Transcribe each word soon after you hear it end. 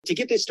To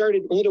get this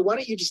started, Melinda, why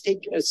don't you just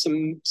take a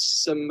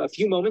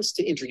few moments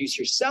to introduce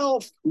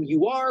yourself, who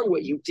you are,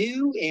 what you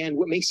do, and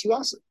what makes you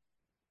awesome.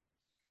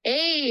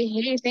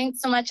 Hey,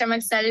 thanks so much. I'm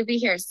excited to be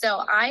here.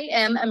 So I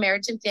am a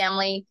marriage and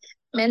family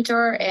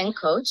mentor and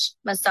coach,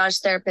 massage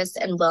therapist,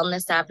 and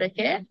wellness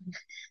advocate.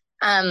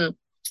 Um,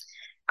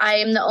 I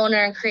am the owner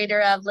and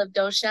creator of Live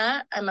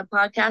Dosha. I'm a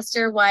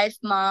podcaster, wife,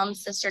 mom,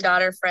 sister,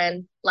 daughter,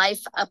 friend,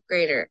 life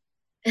upgrader.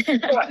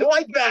 Oh, I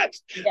like that.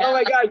 Yeah. Oh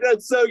my gosh,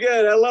 that's so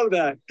good. I love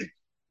that.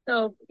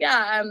 So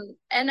yeah,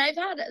 and I've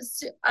had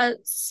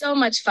so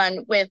much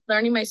fun with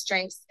learning my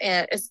strengths,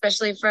 and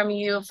especially from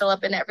you,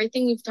 Phillip, and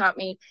everything you've taught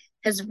me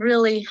has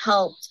really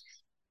helped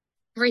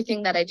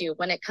everything that I do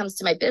when it comes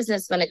to my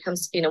business, when it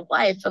comes to being a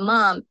wife, a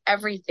mom,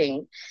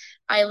 everything.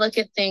 I look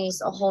at things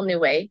a whole new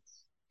way.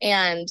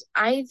 And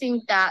I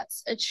think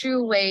that's a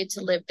true way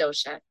to live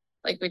dosha.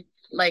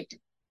 Like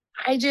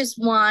I just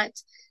want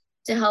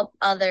to help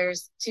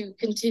others to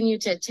continue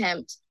to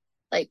attempt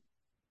like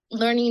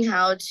learning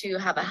how to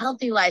have a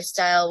healthy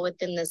lifestyle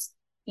within this,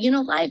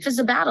 life is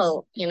a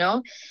battle,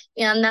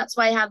 and that's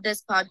why I have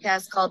this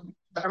podcast called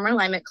the Armor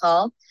Alignment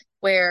Call,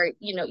 where,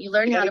 you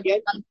learn how to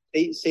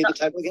say the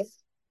title again.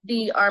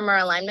 The Armor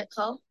Alignment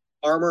Call.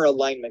 Armor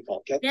Alignment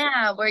Call. Okay.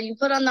 Yeah, where you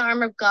put on the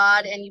armor of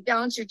God and you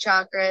balance your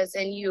chakras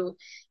and you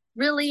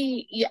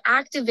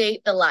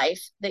activate the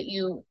life that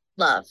you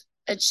love,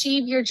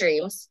 achieve your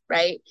dreams,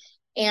 right?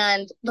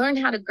 And learn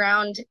how to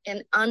ground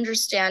and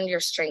understand your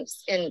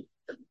strengths and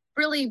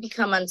really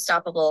become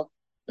unstoppable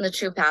in the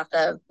true path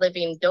of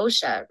living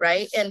dosha,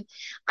 right? And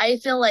I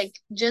feel like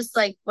just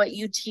like what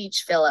you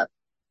teach, Phillip,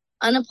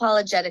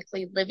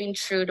 unapologetically living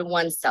true to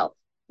oneself,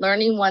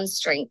 learning one's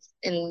strength,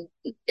 and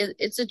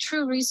it's a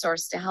true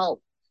resource to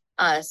help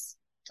us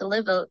to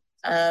live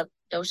a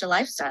dosha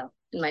lifestyle,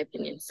 in my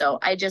opinion. So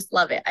I just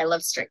love it. I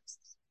love strengths.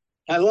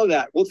 I love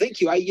that. Well, thank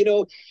you.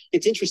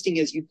 It's interesting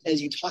as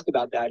you talk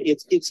about that.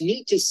 It's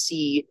neat to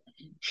see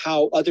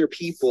how other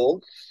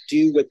people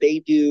do what they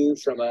do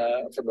from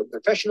a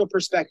professional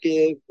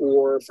perspective,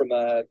 or from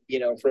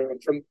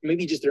from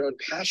maybe just their own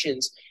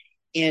passions,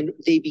 and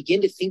they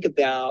begin to think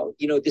about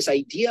this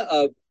idea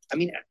of, I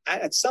mean,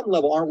 at some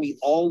level, aren't we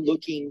all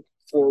looking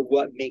for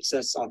what makes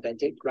us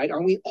authentic, right?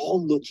 Aren't we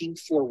all looking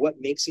for what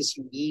makes us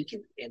unique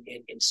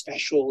and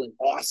special and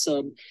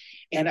awesome?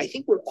 And I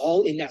think we're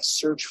all in that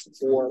search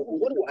for, well,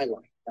 what do I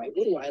like, right?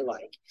 What do I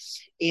like?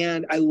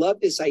 And I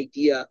love this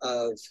idea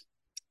of,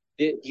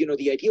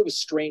 the idea with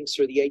strengths,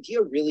 or the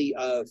idea really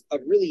of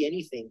really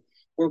anything,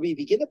 where we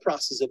begin the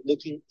process of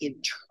looking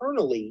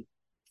internally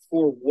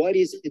for what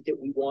is it that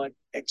we want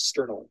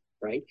externally,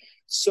 right?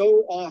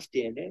 So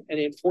often, and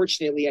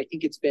unfortunately, I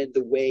think it's been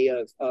the way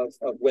of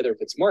whether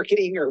it's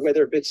marketing, or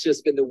whether it's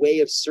just been the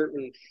way of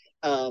certain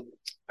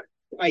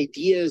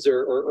ideas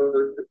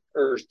or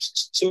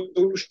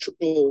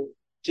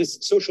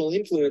social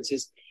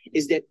influences,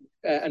 is that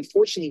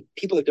unfortunately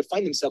people have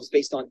defined themselves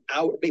based on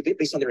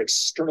their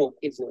external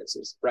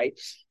influences, right?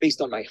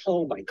 Based on my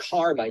home, my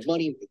car, my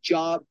money, my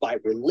job, my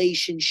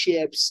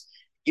relationships,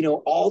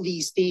 all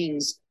these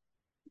things.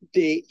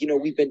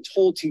 We've been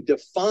told to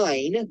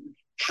define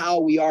how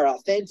we are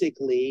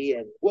authentically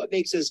and what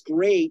makes us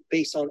great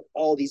based on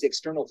all these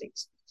external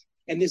things.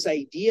 And this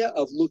idea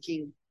of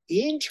looking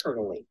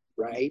internally,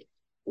 right?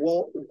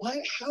 Well,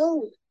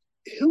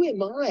 who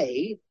am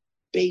I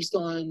based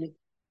on,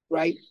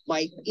 right,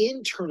 my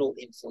internal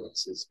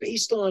influences,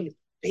 based on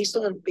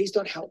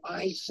how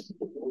I,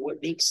 what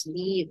makes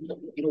me,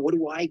 what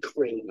do I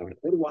crave,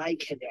 what do I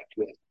connect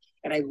with?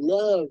 And I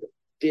love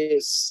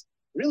this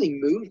really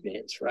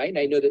movement, right? And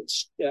I know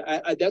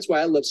that that's why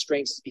I love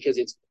strengths, because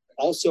it's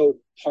also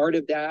part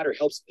of that, or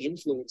helps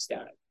influence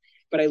that.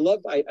 But I love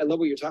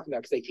what you're talking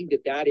about, because I think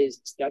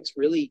that's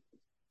really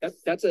a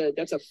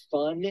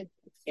fun,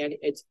 and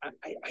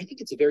I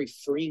think it's a very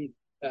freeing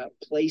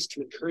place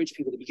to encourage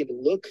people to begin to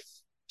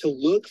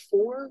look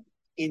for,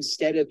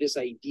 instead of this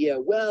idea,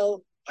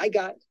 well, I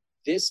got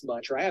this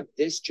much, or I have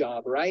this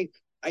job, or I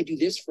do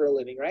this for a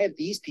living, or I have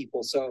these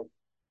people, so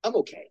I'm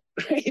okay,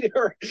 right?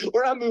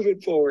 or I'm moving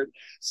forward.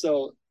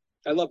 So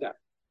I love that.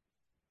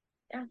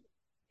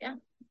 Yeah.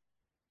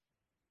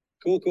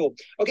 Cool.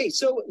 Okay,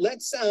 so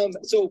let's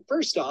so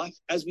first off,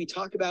 as we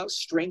talk about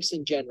strengths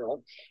in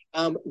general,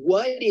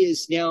 what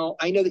is, now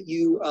I know that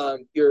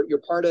you're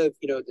part of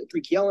the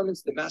 3 Key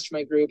Elements, the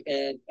mastermind group,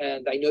 and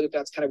I know that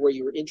that's kind of where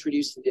you were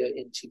introduced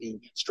into the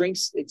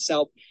strengths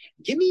itself.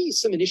 Give me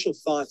some initial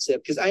thoughts,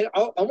 because I'm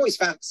always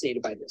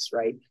fascinated by this,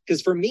 right?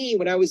 Because for me,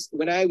 when I was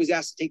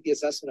asked to take the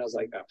assessment, I was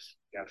like, oh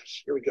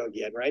gosh, here we go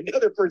again, right?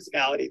 Another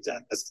personality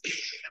test,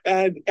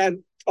 and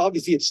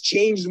obviously it's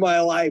changed my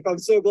life. I'm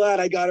so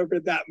glad I got over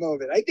that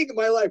moment. I think of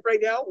my life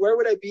right now, where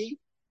would I be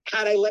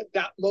had I let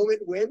that moment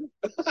win?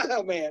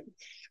 Oh man.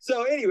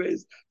 So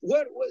anyways,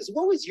 what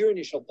was your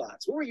initial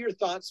thoughts? What were your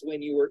thoughts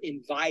when you were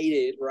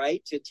invited,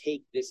 right, to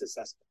take this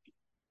assessment?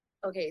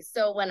 Okay,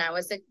 so when I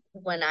was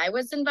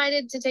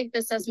invited to take the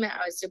assessment,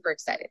 I was super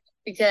excited.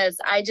 because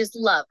I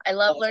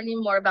love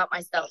learning more about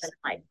myself. And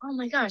I'm like, oh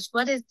my gosh,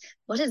 what is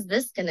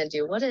this gonna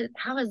do?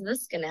 How is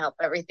this gonna help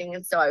everything?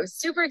 And so I was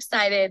super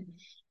excited.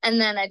 And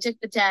then I took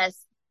the test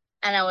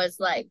and I was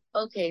like,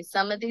 okay,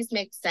 some of these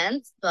make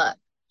sense, but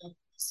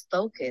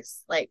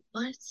focus. Like,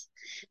 what?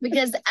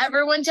 Because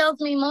everyone tells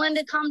me,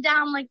 Melinda, calm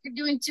down, like you're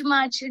doing too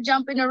much, you're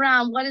jumping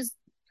around. What is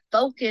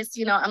focus?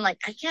 I'm like,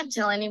 I can't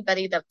tell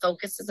anybody that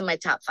focus is in my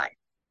top 5.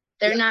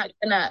 They're not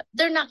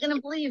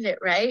gonna believe it,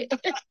 right?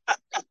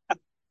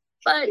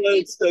 But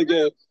That's so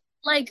good.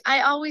 Like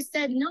I always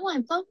said, no,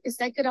 I'm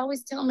focused. I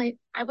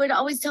would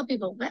always tell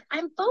people, but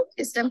I'm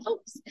focused,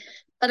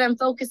 but I'm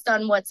focused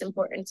on what's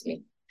important to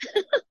me.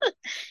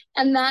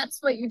 And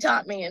that's what you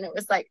taught me. And it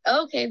was like,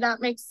 okay,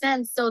 that makes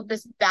sense. So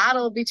this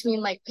battle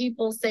between like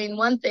people saying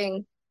one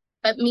thing,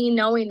 but me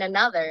knowing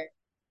another,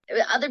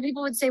 other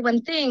people would say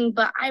one thing,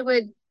 but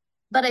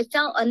I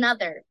felt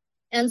another.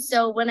 And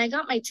so when I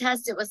got my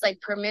test, it was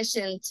like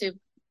permission to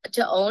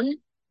own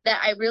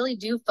that I really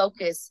do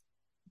focus,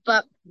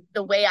 but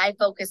the way I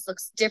focus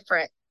looks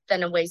different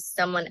than the way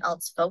someone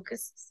else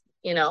focuses.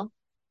 And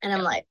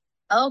I'm like,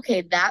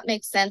 okay, that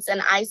makes sense.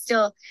 And I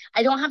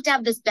don't have to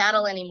have this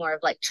battle anymore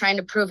of like trying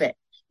to prove it.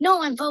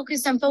 No, I'm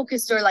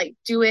focused, or like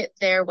do it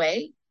their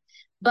way,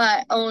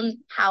 but own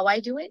how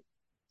I do it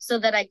so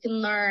that I can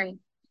learn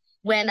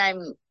when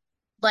I'm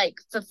like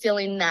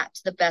fulfilling that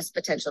to the best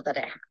potential that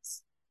it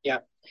has. Yeah.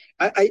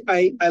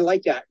 I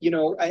like that,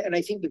 and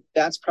I think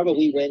that's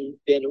probably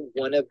been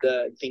one of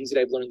the things that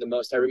I've learned the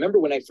most. I remember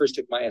when I first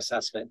took my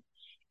assessment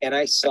and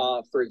I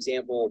saw, for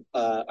example,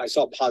 I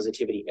saw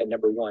positivity at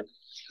number 1.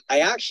 I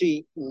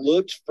actually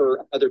looked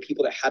for other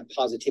people that had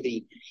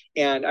positivity,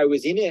 and I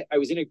was in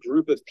a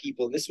group of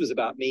people, and this was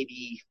about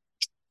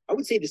I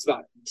would say this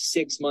about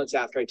 6 months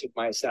after I took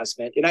my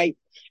assessment. And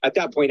at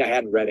that point I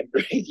hadn't read it,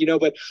 right?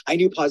 But I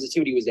knew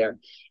positivity was there.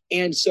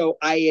 And so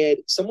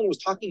someone was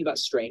talking about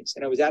strengths,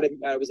 and I was at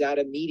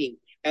a meeting,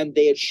 and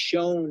they had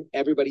shown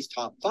everybody's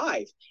top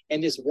 5.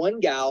 And this one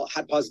gal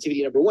had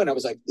positivity number 1. I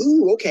was like,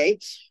 ooh, okay.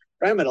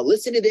 Right, I'm going to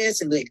listen to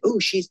this. And like, oh,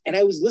 and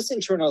I was listening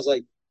to her, and I was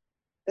like,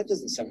 that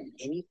doesn't sound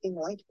anything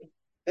like me.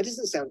 That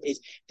doesn't sound,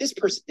 this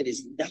person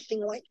is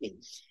nothing like me.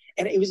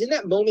 And it was in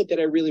that moment that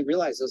I really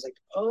realized, I was like,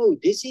 oh,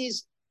 this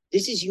is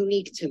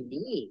unique to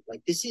me.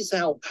 Like, this is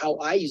how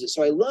I use it.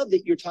 So I love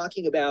that you're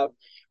talking about,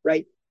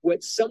 right,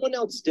 what someone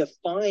else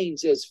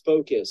defines as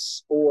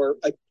focus or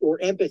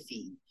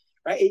empathy,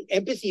 right?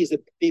 Empathy is a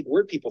big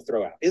word people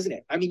throw out, isn't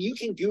it? I mean, you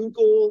can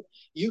Google,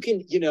 you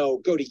can,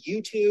 go to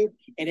YouTube,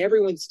 and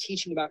everyone's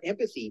teaching about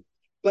empathy,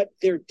 but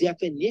their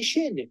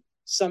definition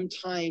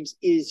sometimes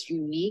is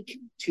unique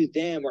to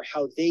them, or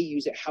how they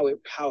use it,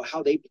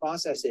 how they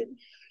process it.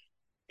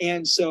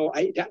 And so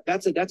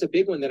that's a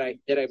big one that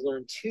I've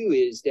learned too,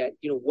 is that,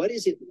 what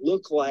does it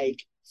look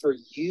like for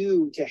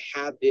you to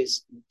have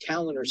this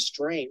talent or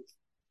strength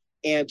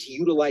and to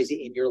utilize it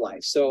in your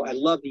life? So I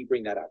love that you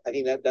bring that up. I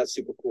think that's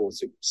super cool.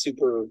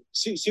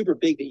 Super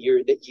big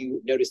that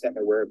you noticed that and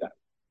are aware about.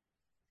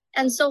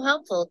 And so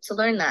helpful to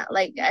learn that.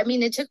 Like, I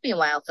mean, it took me a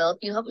while, Phillip.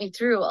 You helped me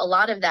through a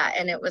lot of that.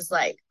 And it was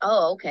like,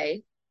 oh,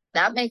 okay,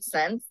 that makes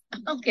sense.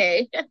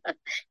 Okay.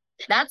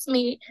 That's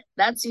me.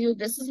 That's you.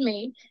 This is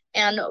me.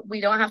 And we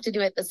don't have to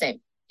do it the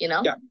same,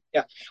 Yeah.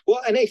 Yeah.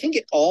 Well, and I think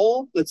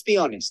let's be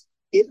honest,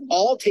 it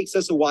all takes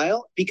us a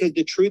while, because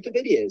the truth of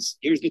it is,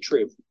 here's the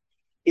truth,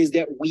 is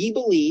that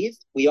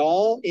we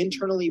all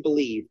internally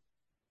believe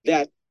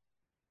that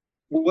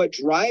what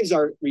drives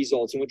our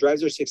results and what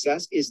drives our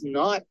success is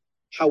not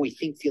how we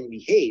think, feel, and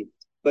behave,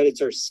 but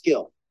it's our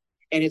skill.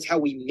 And it's how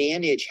we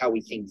manage how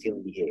we think, feel,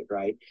 and behave,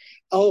 right?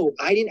 Oh,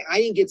 I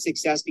didn't get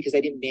success because I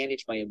didn't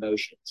manage my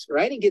emotions, or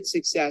I didn't get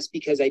success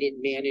because I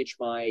didn't manage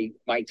my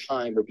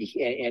time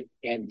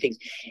and things.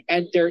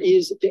 And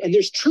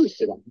there's truth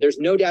to that. There's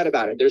no doubt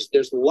about it.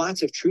 There's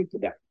lots of truth to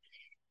that.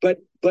 But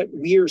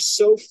we're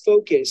so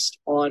focused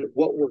on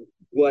what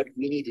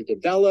we need to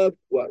develop,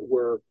 what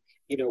we're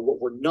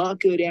not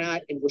good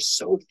at, and we're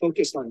so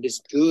focused on this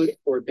good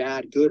or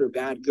bad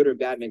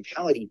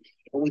mentality,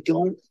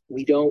 and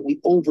we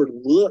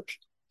overlook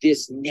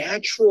this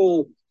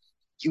natural,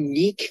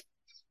 unique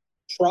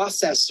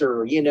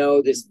processor,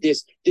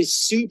 this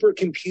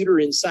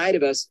supercomputer inside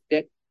of us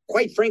that,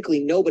 quite frankly,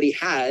 nobody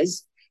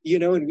has,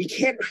 and we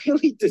can't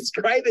really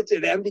describe it to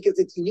them because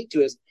it's unique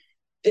to us.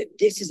 That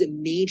this is a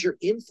major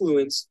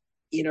influence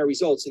in our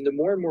results. And the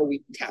more and more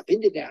we tap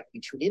into that,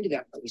 we tune into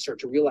that, we start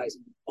to realize,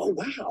 oh,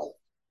 wow,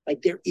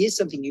 like there is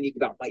something unique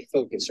about my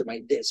focus or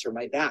my this or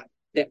my that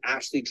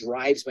actually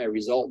drives my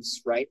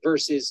results, right?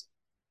 Versus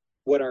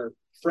what our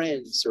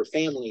friends or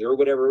family or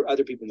whatever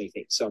other people may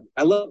think. So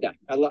I love that.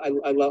 I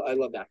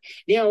love that.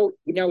 Now,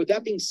 with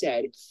that being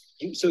said,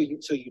 you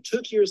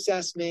took your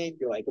assessment.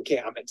 You're like, okay,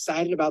 I'm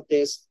excited about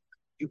this.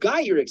 You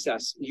got your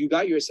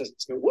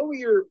assessment. What were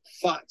your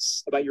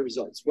thoughts about your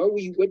results? What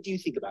do you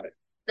think about it?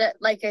 That,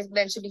 like I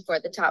mentioned before,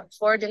 the top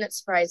 4 didn't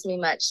surprise me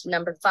much.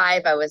 Number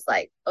 5, I was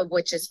like,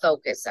 which is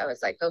focus. I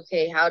was like,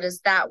 okay, how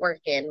does that work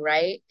in,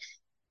 right?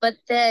 But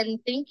then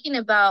thinking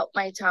about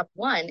my top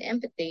 1,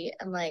 empathy,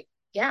 I'm like,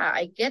 yeah,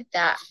 I get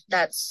that.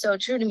 That's so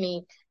true to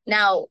me.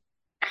 Now,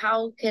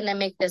 how can I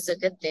make this a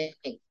good thing?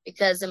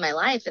 Because in my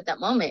life at that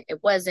moment,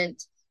 it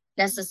wasn't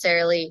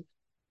necessarily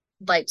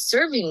like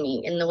serving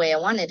me in the way I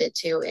wanted it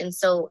to. And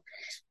so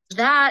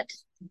that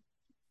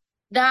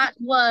that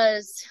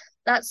was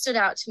that stood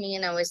out to me,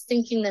 and I was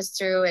thinking this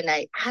through, and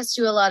I asked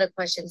you a lot of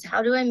questions.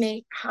 How do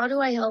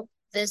I help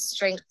this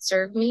strength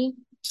serve me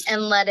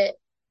and let it,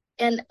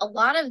 and a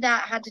lot of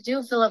that had to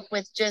do, Philip,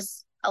 with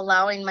just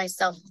allowing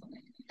myself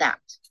that.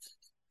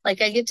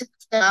 Like I get to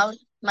allow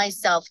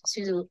myself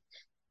to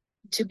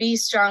be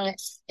strong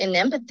in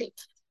empathy,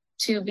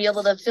 to be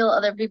able to feel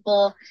other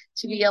people,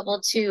 to be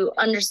able to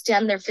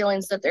understand their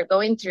feelings that they're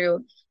going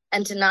through,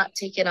 and to not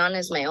take it on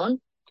as my own,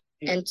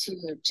 and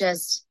to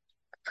just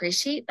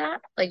appreciate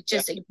that, like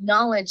just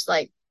acknowledge,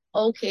 like,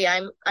 okay,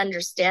 I'm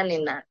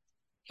understanding that,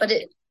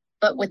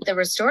 but with the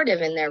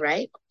restorative in there,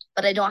 right?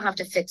 But I don't have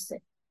to fix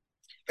it,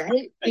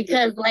 right?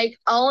 Because like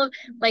all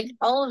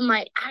of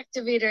my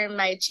activator and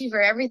my achiever,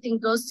 everything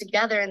goes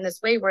together in this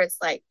way where it's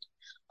like,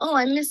 oh,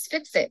 I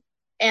misfix it,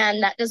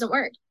 and that doesn't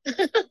work.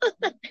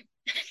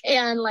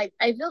 And like,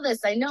 I feel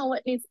this, I know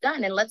what needs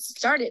done, and let's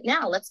start it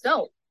now, let's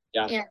go.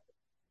 And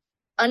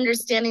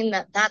understanding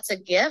that that's a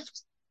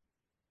gift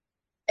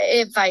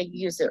if I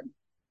use it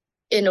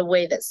in a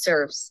way that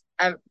serves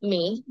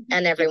me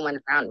and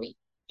everyone around me.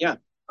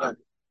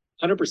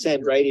 100%,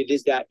 right? It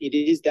is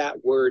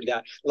that word, that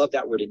I love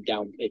that word,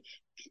 endowment.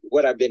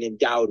 What I've been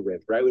endowed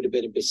with, right? Would have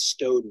been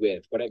bestowed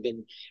with, what I've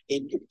been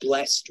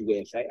blessed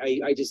with.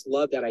 I just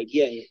love that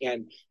idea.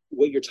 And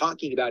what you're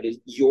talking about is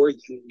your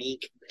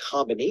unique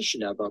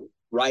combination of them,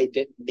 right?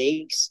 That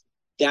makes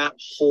that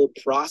whole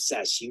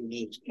process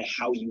unique to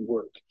how you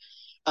work.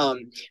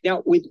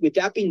 Now, with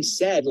that being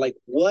said, like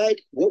what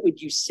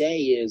would you say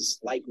is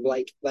like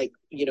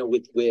you know,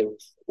 with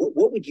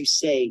what would you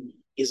say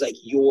is like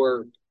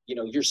your, you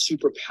know, your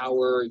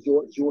superpower,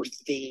 your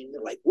thing?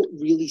 Like what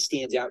really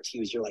stands out to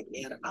you is you're like,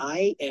 man,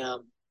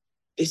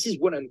 this is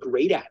what I'm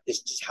great at. This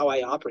is how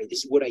I operate.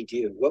 This is what I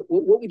do. What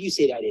would you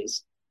say that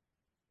is?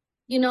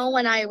 You know,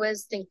 when I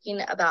was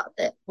thinking about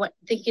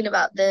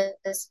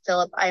this,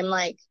 Philip, I'm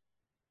like,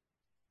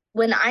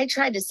 when I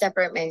tried to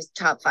separate my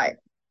top five,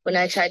 when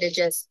I tried to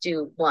just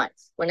do one,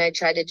 when I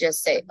tried to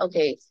just say,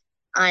 okay,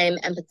 I'm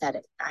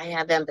empathetic, I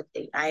have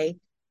empathy, I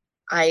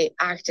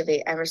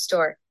activate, I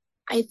restore,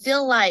 I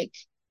feel like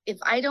if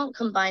I don't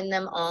combine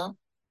them all,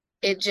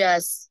 it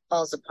just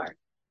falls apart,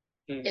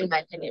 in my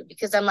opinion,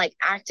 because I'm like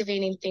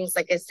activating things.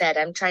 Like I said,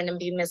 I'm trying to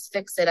be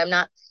misfix it. I'm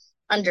not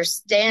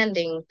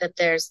understanding that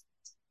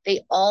they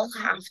all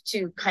have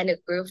to kind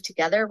of groove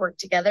together, work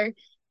together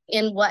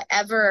in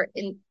whatever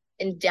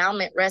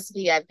endowment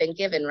recipe I've been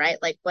given, right?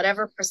 Like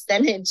whatever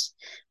percentage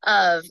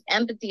of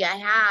empathy I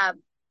have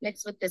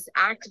mixed with this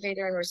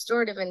activator and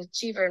restorative and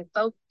achiever and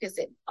focus,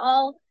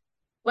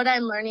 what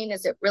I'm learning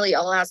is it really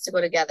all has to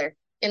go together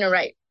in a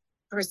right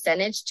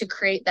percentage to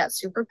create that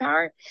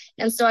superpower.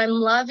 And so I'm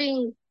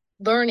loving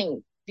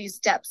learning these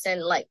steps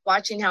and like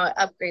watching how it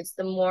upgrades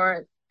the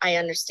more I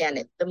understand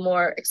it, the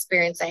more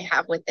experience I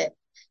have with it.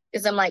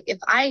 Because I'm like, if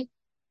I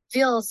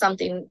feel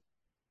something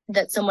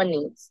that someone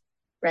needs,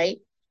 right?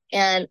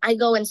 And I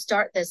go and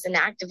start this and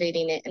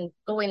activating it and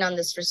going on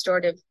this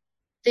restorative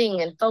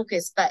thing and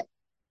focus, but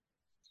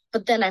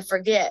then I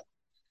forget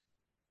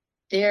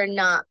they're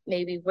not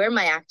maybe where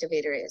my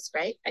activator is,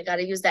 right? I got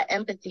to use that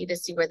empathy to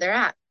see where they're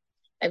at.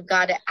 I've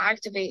got to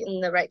activate in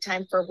the right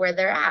time for where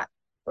they're at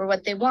or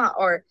what they want,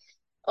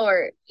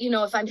 or, you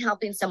know, if I'm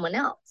helping someone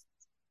else.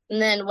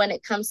 And then when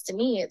it comes to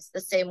me, it's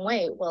the same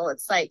way. Well,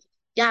 it's like,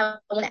 yeah,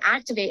 I want to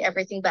activate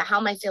everything, but how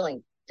am I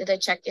feeling? Did I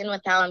check in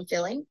with how I'm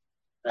feeling?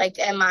 Like,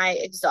 am I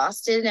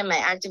exhausted? Am I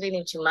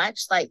activating too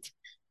much? Like,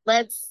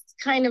 let's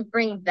kind of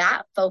bring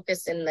that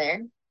focus in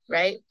there,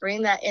 right?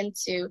 Bring that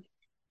into,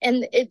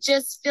 and it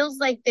just feels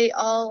like they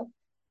all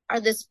are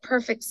this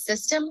perfect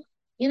system.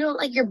 You know,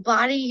 like your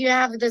body, you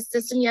have this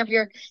system, you have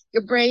your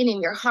brain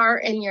and your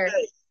heart and your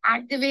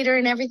activator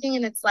and everything.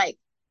 And it's like,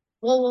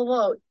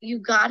 whoa. You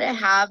got to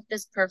have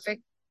this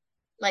perfect,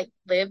 like,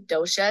 live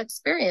dosha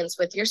experience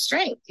with your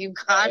strength. You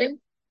got to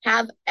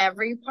have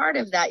every part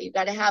of that. You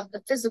got to have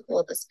the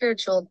physical, the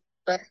spiritual,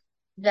 the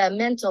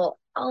mental,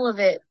 all of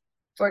it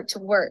for it to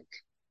work.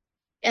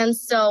 And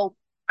so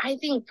I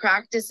think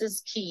practice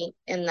is key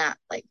in that.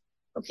 Like,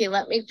 okay,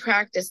 let me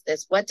practice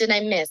this. What did I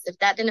miss? If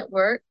that didn't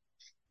work,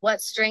 what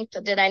strength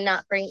did I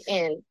not bring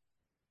in?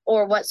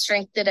 Or what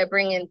strength did I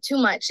bring in too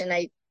much and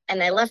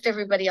I left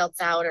everybody else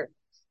out? Or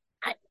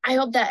I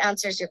hope that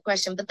answers your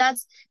question, but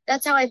that's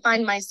how I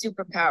find my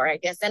superpower, I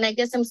guess. And I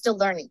guess I'm still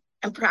learning.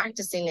 I'm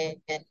practicing it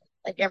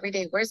like every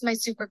day. Where's my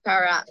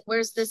superpower at?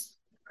 Where's this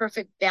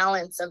perfect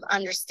balance of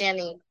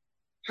understanding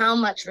how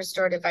much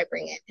restorative I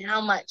bring in,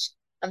 how much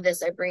of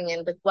this I bring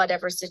in with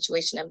whatever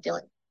situation I'm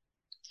dealing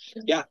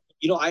with. Yeah.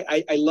 You know,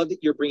 I love that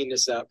you're bringing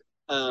this up.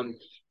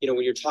 You know,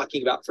 when you're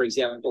talking about, for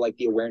example, like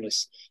the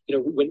awareness, you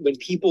know, when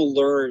people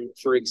learn,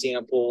 for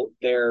example,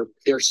 their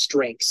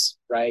strengths,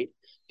 right?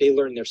 They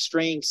learn their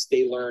strengths,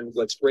 they learn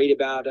what's great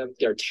about them,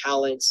 their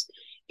talents.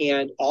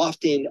 And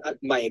often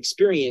my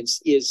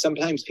experience is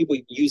sometimes people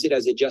use it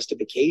as a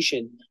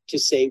justification to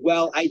say,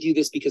 well, I do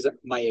this because of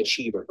my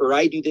achiever, or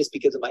I do this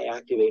because of my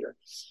activator,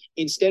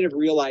 instead of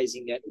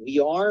realizing that we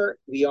are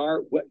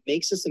what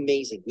makes us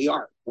amazing. We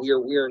are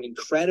an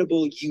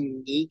incredible,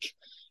 unique,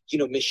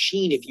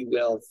 machine, if you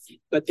will.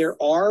 But there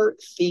are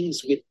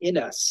things within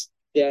us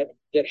that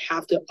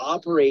have to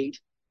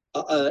operate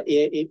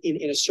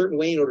in a certain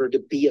way in order to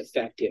be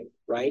effective,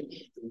 right?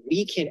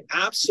 We can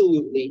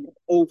absolutely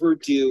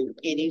overdo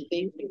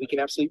anything, and we can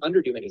absolutely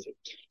underdo anything.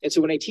 And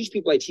so when I teach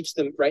people, I teach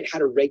them, right, how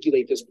to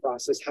regulate this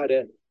process, how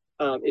to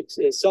it's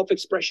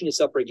self-expression and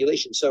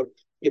self-regulation. So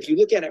if you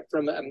look at it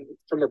from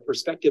a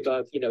perspective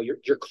of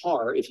your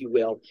car, if you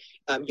will,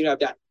 you have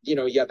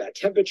that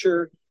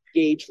temperature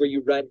gauge where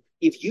you run.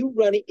 If you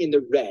run it in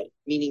the red,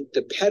 meaning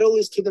the pedal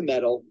is to the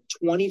metal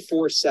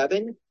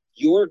 24/7,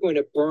 you're going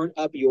to burn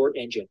up your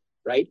engine,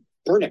 right?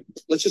 Burnout.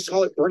 Let's just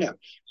call it burnout.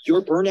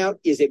 Your burnout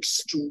is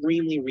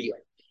extremely real.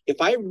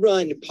 If I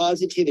run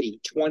positivity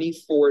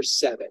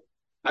 24/7,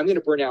 I'm going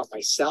to burn out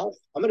myself.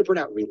 I'm going to burn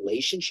out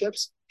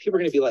relationships. People are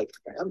going to be like,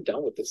 I'm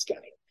done with this guy,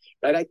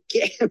 right? I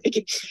can't.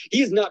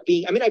 He's not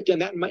being. I mean, I've done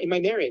that in my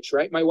marriage,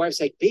 right? My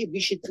wife's like, babe, we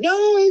should.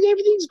 No,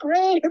 everything's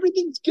great,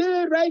 everything's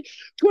good, right?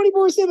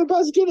 24/7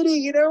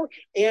 positivity,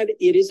 and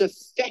it has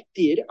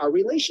affected our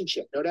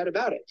relationship, no doubt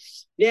about it.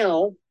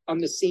 Now, on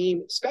the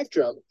same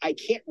spectrum, I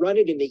can't run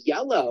it in the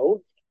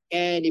yellow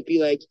and it'd be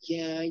like,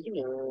 yeah,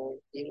 no,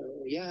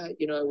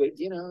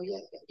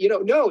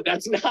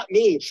 that's not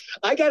me.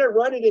 I got to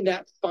run it in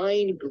that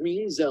fine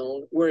green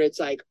zone where it's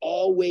like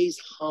always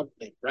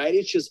humming, right?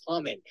 It's just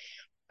humming.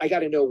 I got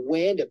to know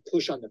when to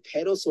push on the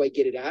pedal so I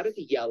get it out of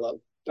the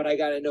yellow, but I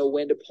got to know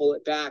when to pull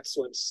it back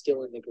so I'm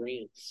still in the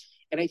green.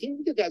 And I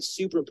think that that's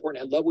super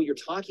important. I love what you're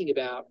talking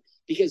about,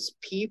 because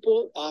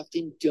people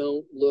often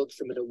don't look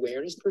from an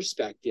awareness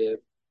perspective.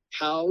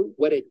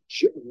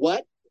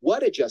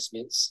 What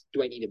adjustments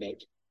do I need to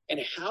make, and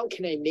how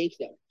can I make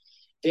them?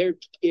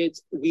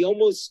 We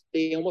almost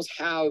give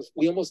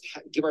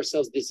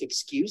ourselves this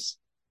excuse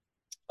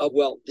of,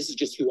 well, this is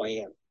just who I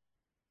am.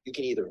 You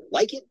can either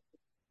like it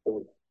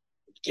or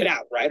get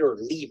out, right, or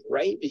leave,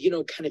 right,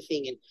 kind of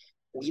thing. And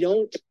we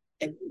don't.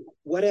 And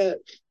what a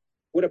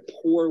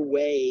poor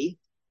way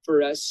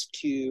for us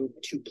to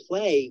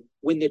play,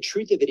 when the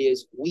truth of it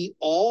is we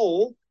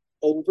all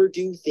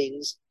overdo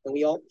things and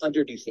we all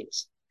underdo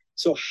things.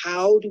 So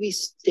how do we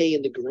stay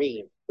in the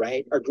green,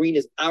 right? Our green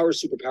is our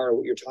superpower,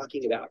 what you're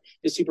talking about,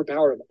 the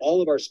superpower of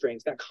all of our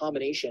strengths, that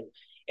combination.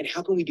 And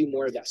how can we do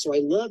more of that? So I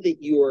love that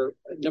you're,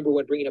 number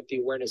one, bringing up the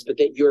awareness, but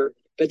that you're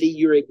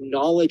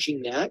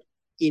acknowledging that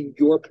in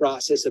your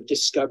process of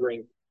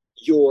discovering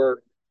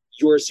your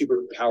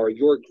superpower,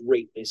 your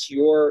greatness,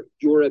 your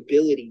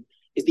ability,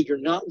 is that you're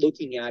not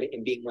looking at it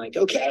and being like,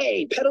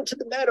 okay, pedal to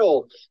the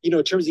metal,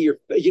 in terms of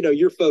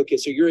your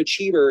focus or your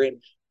achiever,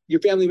 and your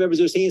family members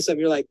are saying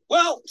something, you're like,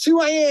 well, it's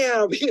who I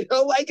am,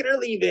 like it or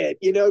leave it,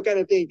 kind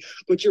of thing.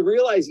 But you're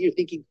realizing, you're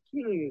thinking,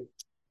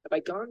 have I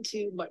gone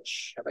too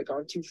much? Have I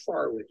gone too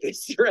far with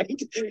this, right?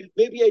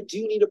 Maybe I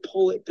do need to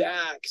pull it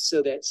back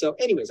so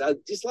anyways, I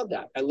just love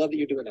that. I love that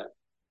you're doing that.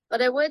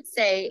 But I would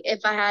say,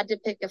 if I had to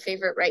pick a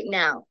favorite right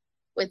now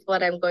with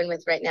what I'm going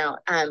with right now,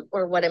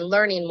 or what I'm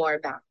learning more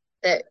about,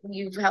 that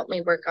you've helped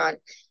me work on,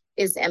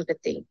 is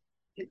empathy.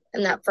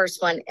 And that first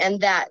one,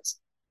 and that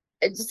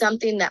it's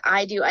something that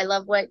I do. I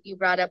love what you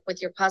brought up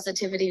with your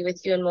positivity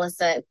with you and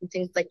Melissa and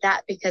things like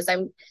that, because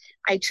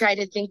I try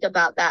to think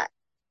about that.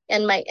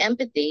 And my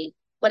empathy,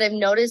 what I've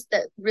noticed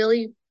that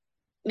really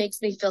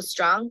makes me feel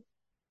strong,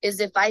 is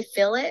if I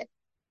feel it,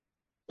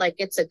 like,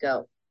 it's a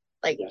go.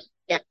 Like,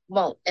 yeah,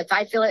 won't. If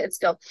I feel it, it's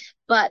go.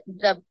 But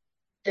the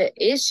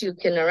issue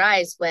can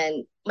arise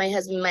when my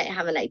husband might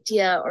have an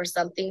idea or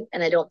something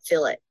and I don't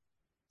feel it.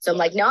 So I'm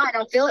like, no, I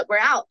don't feel it. We're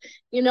out,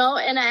 and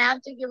I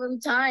have to give him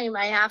time.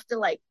 I have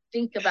to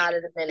think about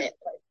it a minute.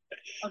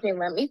 Okay,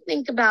 let me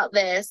think about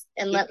this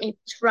and let me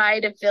try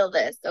to feel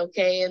this.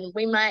 Okay. And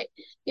we might,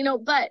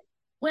 but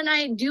when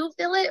I do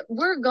feel it,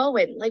 we're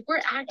going,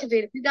 we're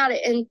activated. We got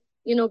it. And,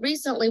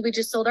 recently we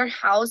just sold our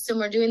house and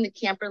we're doing the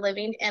camper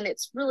living. And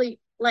it's really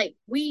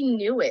we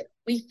knew it.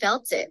 We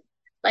felt it.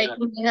 My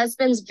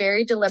husband's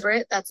very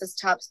deliberate. That's his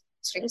top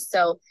strength.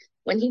 So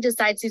when he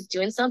decides he's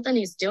doing something,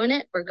 he's doing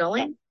it. We're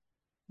going.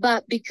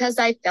 But because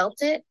I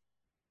felt it,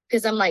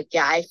 because I'm like,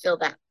 yeah, I feel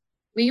that,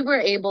 we were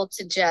able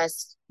to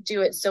just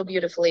do it so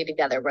beautifully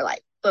together. We're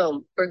like,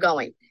 boom, we're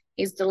going.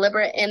 He's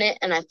deliberate in it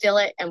and I feel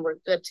it and we're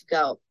good to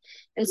go.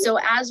 And so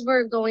as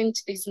we're going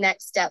to these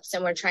next steps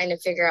and we're trying to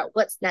figure out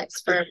what's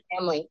next for our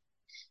family,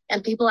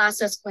 and people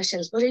ask us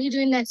questions, what are you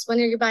doing next? When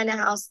are you buying a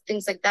house?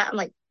 Things like that. I'm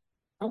like,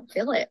 I don't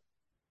feel it.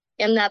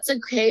 And that's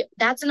okay.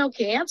 That's an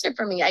okay answer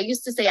for me. I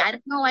used to say, I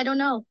don't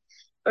know.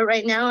 But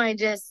right now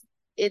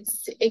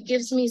it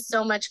gives me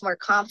so much more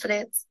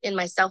confidence in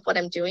myself, what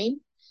I'm doing,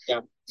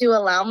 to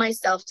allow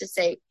myself to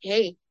say,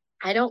 hey,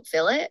 I don't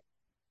feel it,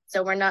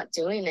 so we're not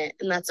doing it.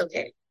 And that's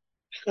okay.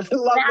 I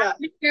love that.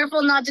 Be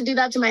careful not to do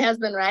that to my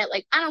husband, right?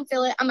 I don't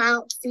feel it. I'm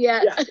out. See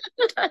ya.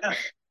 Yeah.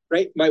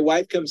 right? My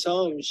wife comes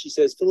home and she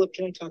says, Phillip,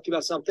 can I talk to you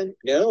about something?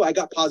 No, I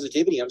got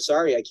positivity. I'm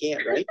sorry, I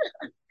can't, right?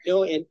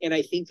 And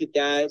I think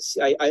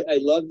I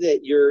love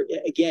that you're,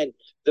 again,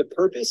 the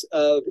purpose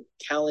of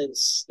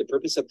talents, the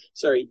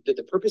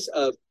purpose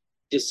of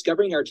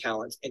discovering our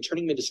talents and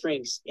turning them into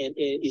strengths and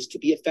is to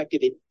be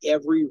effective in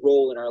every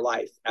role in our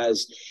life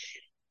as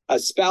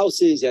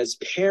spouses, as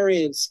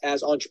parents,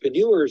 as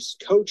entrepreneurs,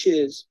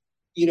 coaches,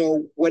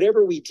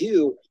 whatever we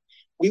do,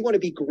 we want to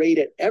be great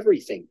at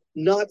everything.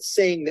 Not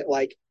saying that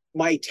like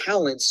my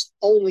talents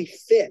only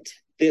fit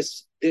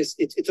this,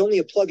 it's only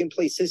a plug and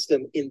play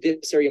system in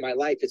this area of my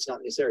life. It's not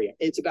in this area.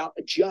 It's about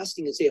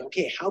adjusting and saying,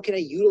 okay, how can I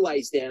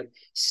utilize them,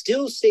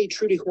 still stay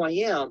true to who I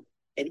am,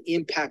 and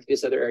impact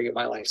this other area of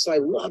my life? So I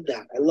love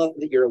that. I love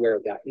that you're aware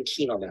of that and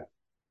keen on that.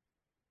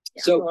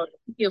 Yeah, so well,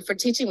 thank you for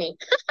teaching me.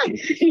 That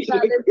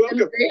has been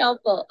very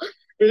helpful.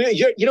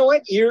 You know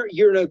what?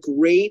 You're a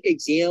great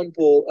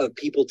example of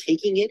people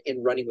taking it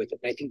and running with it.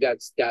 And I think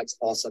that's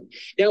awesome.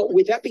 Now,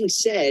 with that being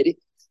said,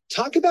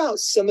 talk about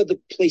some of the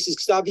places,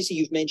 because obviously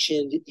you've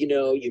mentioned,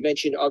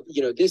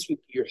 this with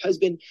your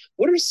husband.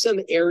 What are some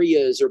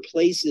areas or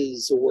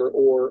places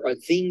or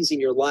things in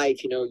your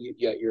life?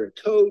 You're a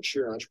coach,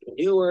 you're an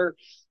entrepreneur,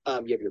 you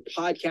have your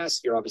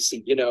podcast. You're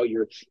obviously,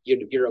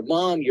 you're a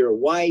mom, you're a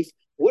wife.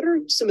 What are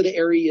some of the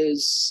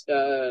areas,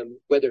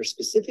 whether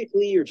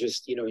specifically or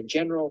just in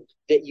general,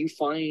 that you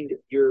find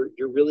you're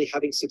really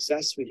having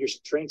success with your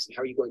strengths, and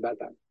how are you going about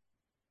that?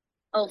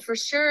 Oh, for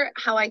sure,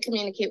 how I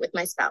communicate with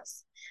my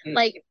spouse.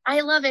 Like,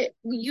 I love it.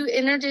 You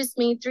introduced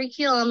me, 3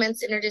 key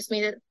elements, introduced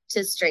me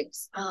to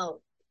strengths.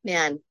 Oh,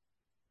 man.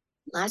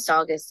 Last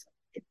August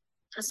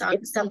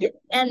something.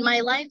 And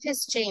my life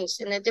has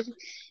changed in a different,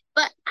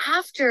 but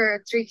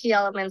after 3 key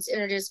elements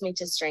introduced me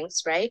to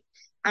strengths, right?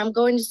 I'm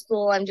going to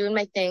school. I'm doing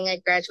my thing. I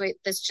graduate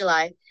this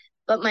July.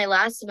 But my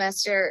last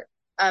semester,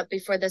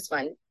 before this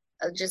one,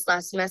 just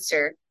last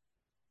semester,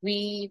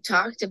 we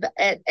talked about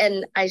it.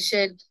 And I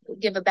should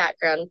give a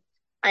background.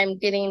 I'm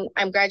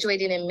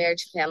graduating in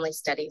marriage and family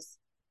studies.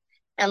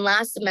 And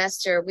last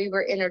semester, we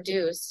were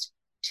introduced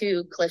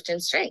to Clifton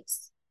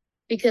Strengths,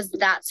 because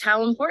that's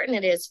how important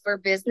it is for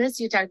business.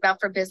 You talked about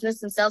for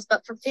business and sales,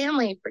 but for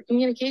family, for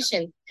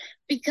communication,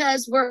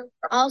 because we're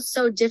all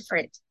so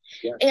different.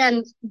 Yeah.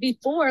 And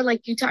before,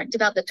 like you talked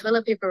about, the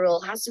toilet paper roll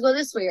has to go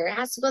this way or it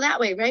has to go that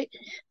way, right?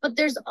 But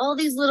there's all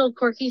these little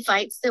quirky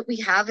fights that we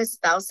have as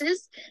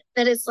spouses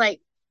that it's like,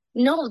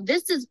 no,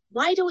 this is,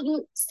 why don't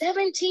you,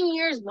 17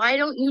 years, why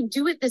don't you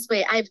do it this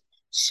way? I've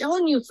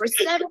shown you for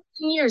 17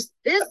 years,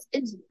 this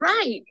is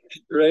right.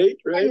 Right.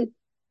 And,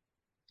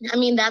 I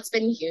mean, that's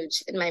been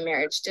huge in my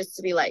marriage, just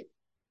to be like,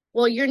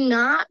 well, you're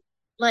not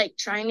like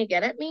trying to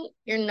get at me.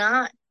 You're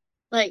not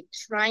like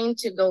trying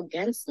to go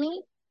against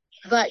me.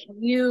 But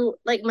you,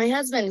 like my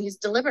husband, he's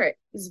deliberate.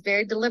 He's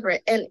very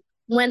deliberate. And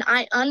when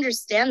I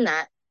understand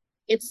that,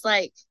 it's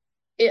like,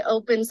 it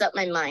opens up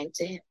my mind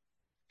to him.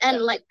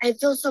 And like, I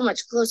feel so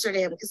much closer to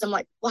him, because I'm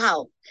like,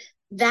 wow,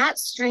 that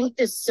strength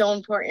is so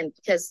important,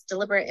 because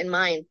deliberate in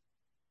mind,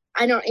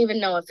 I don't even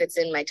know if it's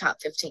in my top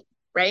 15,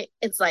 right?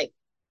 It's like,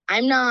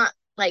 I'm not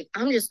like,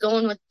 I'm just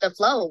going with the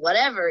flow,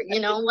 whatever,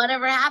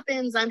 whatever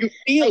happens. You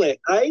feel like, it,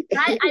 right?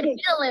 I feel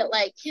it,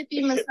 like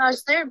hippie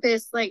massage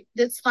therapist, like,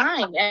 that's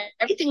fine.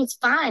 Everything's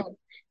fine.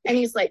 And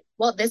he's like,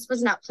 well, this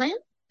was not planned.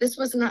 This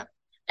was not.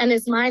 And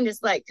his mind is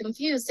like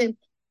confused. And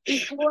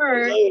before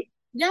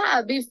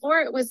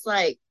it was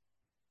like,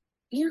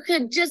 you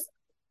could just,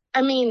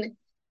 I mean,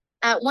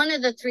 at one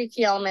of the 3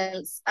 key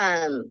elements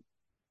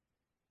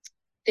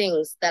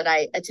things that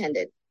I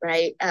attended,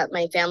 right?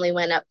 My family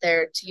went up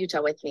there to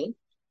Utah with me.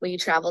 We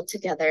traveled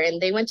together,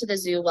 and they went to the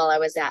zoo while I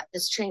was at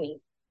this training.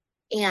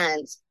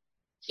 And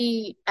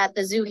at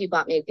the zoo, he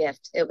bought me a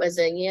gift. It was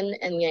a yin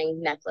and yang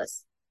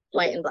necklace,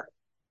 white and black.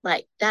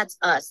 Like, that's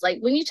us. Like,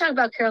 when you talk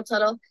about Carol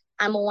Tuttle,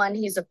 I'm a 1,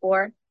 he's a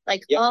 4,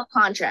 like, all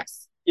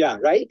contrasts. Yeah,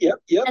 right? Yep.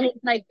 And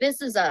it's like,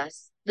 this is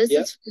us. This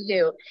is for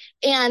you.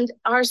 And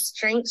our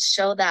strengths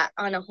show that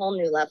on a whole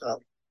new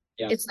level.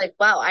 Yeah. It's like,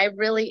 wow, I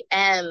really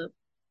am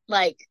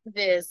like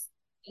this,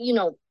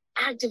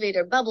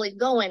 activator, bubbly,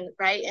 going,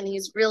 right? And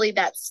he's really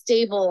that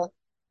stable,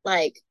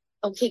 like,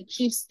 okay,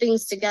 keeps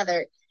things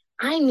together.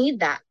 I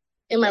need that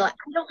in my life.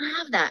 I don't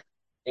have that,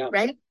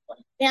 right?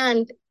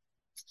 And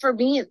for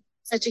me, it's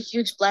such a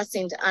huge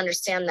blessing to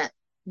understand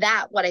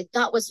that what I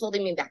thought was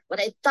holding me back, what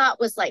I thought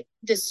was like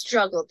this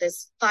struggle,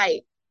 this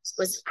fight,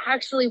 was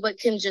actually what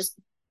can just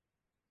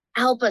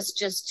help us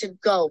just to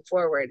go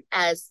forward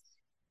as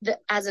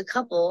a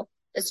couple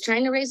that's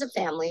trying to raise a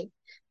family.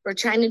 We're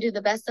trying to do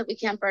the best that we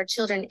can for our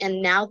children.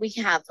 And now we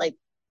have like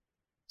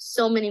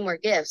so many more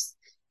gifts,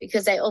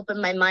 because I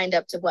opened my mind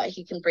up to what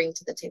he can bring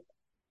to the table.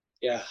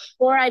 Yeah.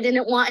 Or I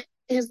didn't want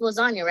his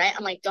lasagna, right?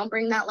 I'm like, don't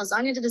bring that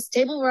lasagna to this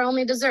table. We're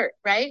only dessert,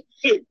 right?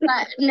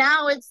 But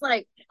now it's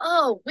like,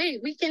 oh,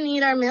 wait, we can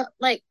eat our meal.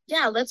 Like,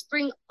 yeah, let's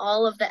bring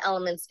all of the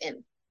elements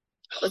in.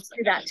 Let's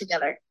do that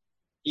together.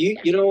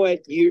 You know what?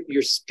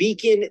 You're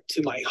speaking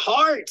to my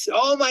heart.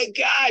 Oh my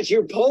gosh,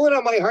 you're pulling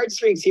on my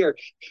heartstrings here.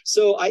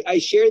 So I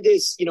share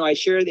this, I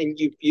share it, and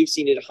you've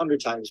seen it 100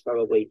 times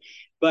probably.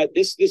 But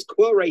this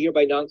quote right here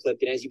by Don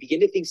Clifton, as you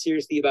begin to think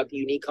seriously about the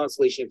unique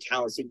constellation of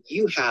talents that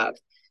you have,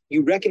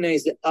 you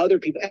recognize that other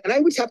people, and I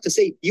would have to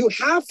say, you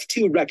have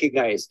to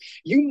recognize,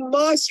 you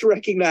must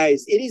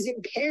recognize, it is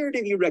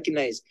imperative you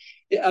recognize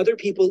that other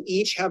people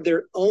each have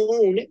their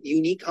own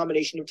unique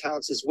combination of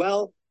talents as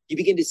well. You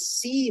begin to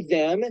see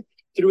them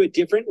through a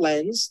different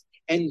lens,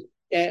 and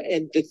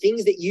the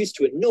things that used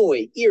to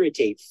annoy,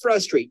 irritate,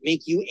 frustrate,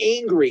 make you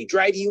angry,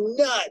 drive you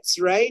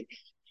nuts, right?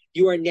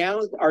 You are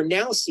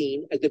now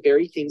seen as the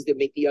very things that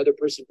make the other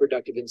person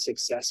productive and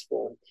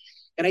successful.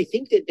 And I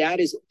think that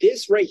is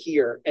this right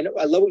here. And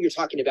I love what you're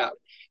talking about.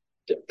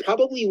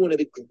 Probably one of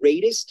the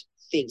greatest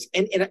things.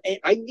 And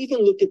I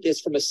even looked at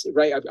this from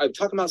right. I'm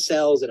talking about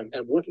sales, and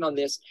I'm working on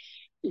this.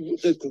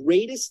 The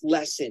greatest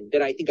lesson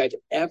that I think I've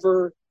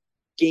ever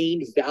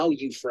gained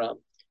value from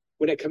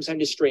when it comes down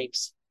to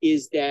strengths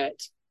is that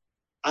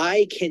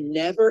I can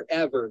never,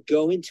 ever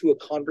go into a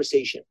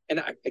conversation. And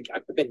I've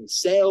been in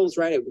sales,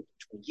 right? I worked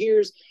for 20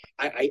 years.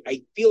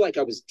 I feel like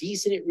I was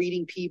decent at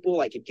reading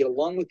people. I could get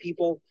along with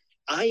people.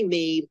 I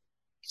made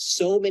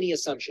so many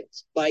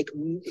assumptions, like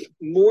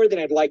more than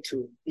I'd like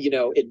to,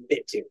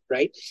 admit to,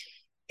 right?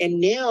 And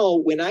now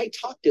when I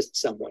talk to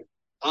someone,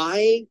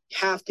 I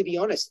have to be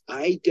honest.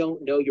 I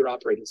don't know your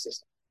operating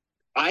system.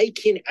 I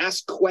can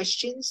ask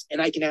questions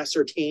and I can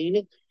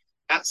ascertain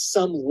at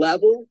some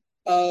level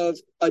of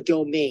a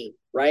domain,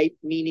 right?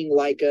 Meaning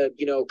like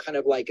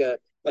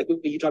like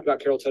what you talked about,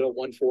 Carol Tuttle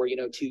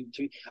 1-4,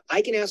 2.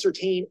 I can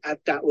ascertain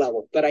at that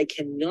level, but I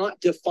cannot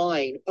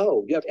define,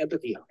 oh, you have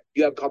empathy high,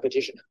 you have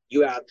competition,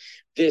 you have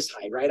this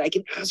high, right? I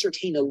can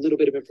ascertain a little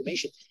bit of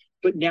information.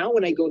 But now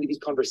when I go into these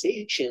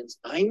conversations,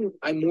 I'm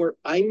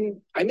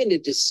in a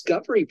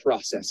discovery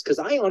process because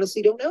I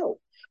honestly don't know.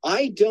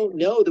 I don't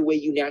know the way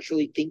you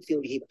naturally think, feel,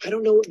 and behave. I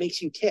don't know what makes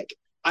you tick.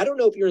 I don't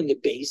know if you're in the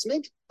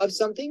basement of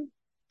something.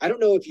 I don't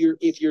know if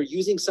you're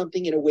using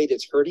something in a way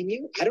that's hurting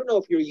you. I don't know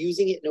if you're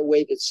using it in a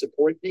way that's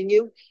supporting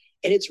you.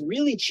 And it's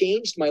really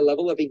changed my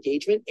level of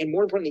engagement and,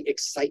 more importantly,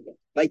 excitement.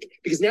 Like,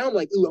 because now I'm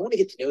like, ooh, I want to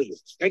get to know you.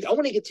 Like, I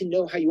want to get to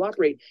know how you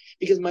operate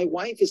because my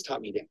wife has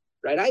taught me that,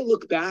 right? I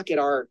look back at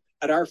our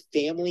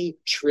family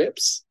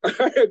trips,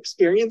 our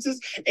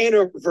experiences,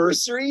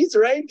 anniversaries,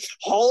 right?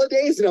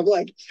 Holidays. And I'm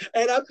like,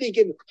 and I'm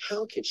thinking,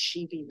 how could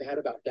she be mad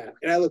about that?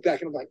 And I look back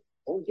and I'm like,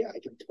 oh yeah, I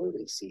can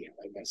totally see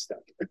how I messed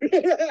up.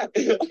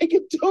 I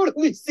can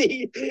totally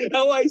see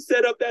how I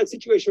set up that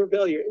situation for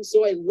failure. And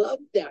so I love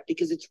that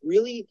because it's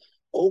really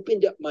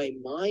opened up my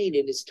mind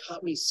and has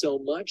taught me so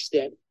much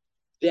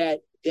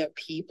that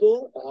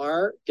people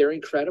they're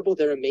incredible,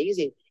 they're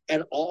amazing.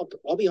 And I'll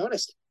be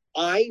honest,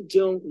 I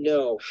don't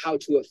know how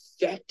to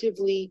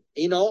effectively,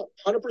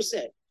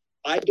 100%,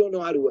 I don't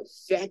know how to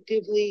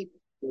effectively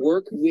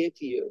work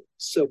with you,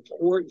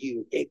 support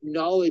you,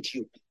 acknowledge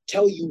you,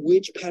 tell you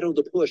which pedal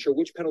to push or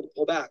which pedal to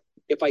pull back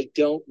if I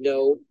don't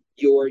know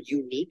your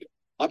unique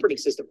operating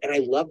system. And I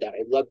love that.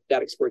 I love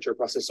that exploratory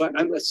process. So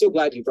I'm so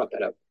glad you brought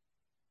that up.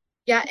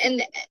 Yeah.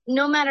 And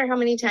no matter how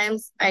many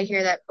times I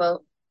hear that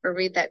quote or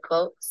read that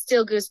quote,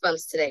 still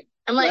goosebumps today.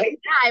 I'm like, right?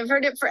 Yeah, I've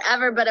heard it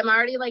forever, but I'm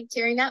already like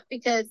tearing up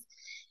because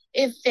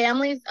if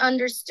families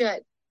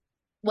understood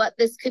what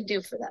this could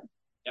do for them,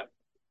 yep,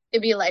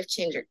 it'd be a life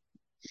changer.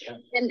 Yeah.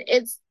 And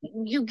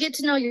you get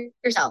to know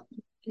yourself.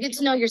 You get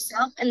to know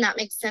yourself, and that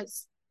makes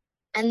sense.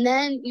 And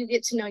then you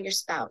get to know your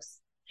spouse.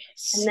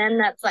 Yes. And then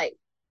that's like,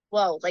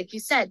 whoa, like you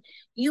said,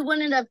 you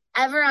wouldn't have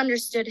ever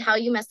understood how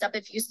you messed up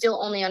if you still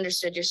only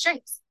understood your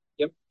strengths.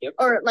 Yep.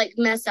 Or like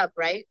mess up,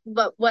 right?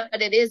 But what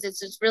it is, it's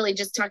just really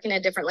just talking a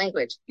different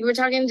language. You were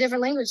talking a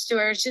different language to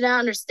her. She didn't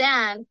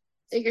understand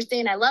that you're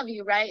saying, I love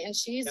you, right? And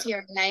she's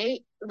here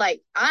tonight,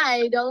 like,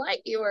 I don't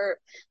like you or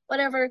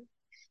whatever.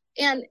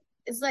 And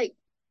it's like,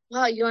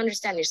 wow, you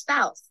understand your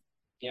spouse.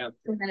 Yeah.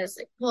 And then it's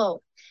like,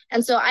 whoa.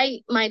 And so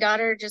my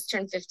daughter just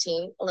turned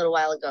 15 a little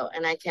while ago,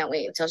 and I can't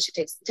wait until she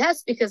takes the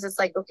test because it's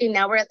like, okay,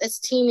 now we're at this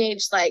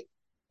teenage, like,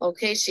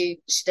 okay, she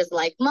doesn't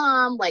like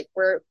mom. Like,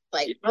 we're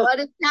like, what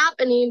is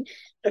happening?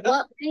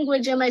 What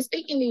language am I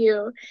speaking to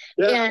you?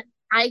 Yeah. And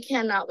I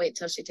cannot wait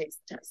till she takes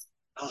the test.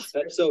 Oh,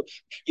 so,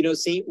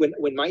 see,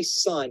 when my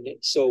son,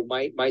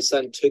 my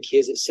son took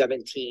his at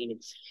 17,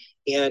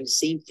 and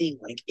same thing,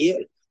 like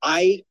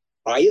I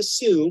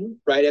assume,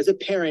 right, as a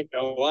parent,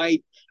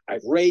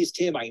 I've raised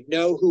him, I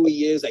know who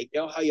he is, I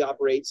know how he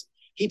operates.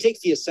 He takes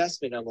the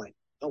assessment, I'm like,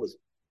 I was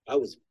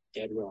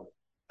dead wrong.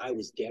 I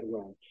was dead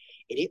wrong.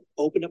 And it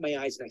opened up my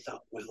eyes, and I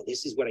thought, wow,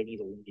 this is what I need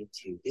to lean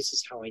into. This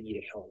is how I need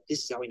to help.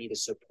 This is how I need to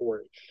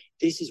support.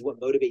 This is what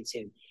motivates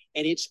him.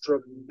 And it's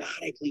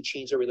dramatically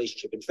changed our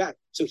relationship. In fact,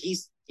 so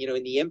he's in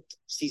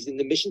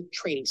the Mission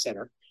Training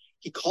Center.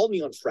 He called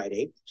me on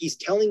Friday. He's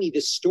telling me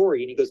this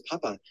story, and he goes,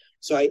 Papa,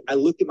 so I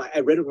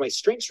read over my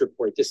strengths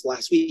report this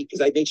last week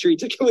because I made sure he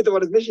took it with him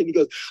on his mission. He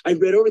goes, I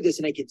read over this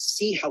and I could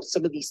see how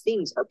some of these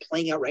things are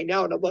playing out right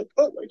now. And I'm like,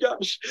 oh my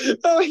gosh,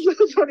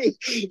 honey,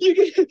 you're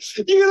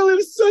gonna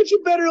live such a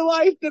better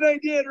life than I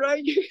did,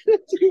 right?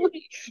 You're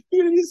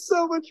gonna do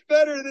so much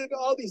better than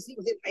all these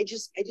things. And I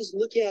just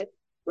look at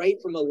right?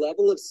 From a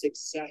level of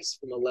success,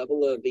 from a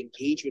level of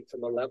engagement,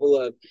 from a level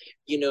of,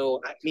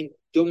 I mean,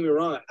 don't get me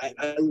wrong,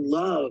 I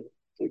love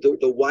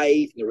the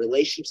wife and the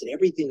relationships and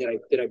everything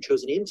that I've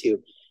chosen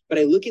into. But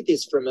I look at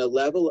this from a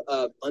level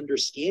of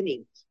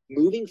understanding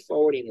moving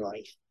forward in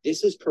life.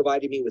 This has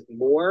provided me with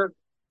more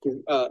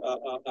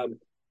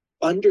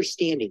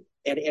understanding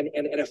and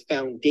a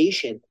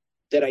foundation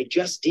that I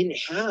just didn't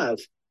have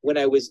when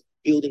I was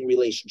building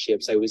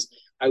relationships. I was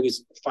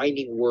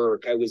finding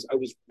work. I was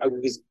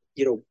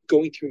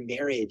going through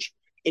marriage,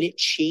 and it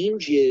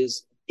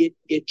changes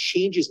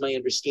my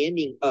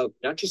understanding of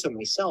not just of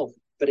myself,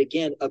 but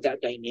again of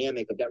that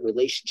dynamic of that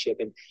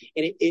relationship, and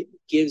it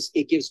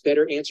gives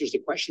better answers to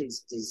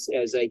questions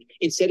as like,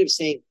 instead of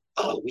saying,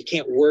 oh, we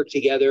can't work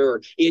together,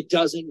 or it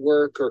doesn't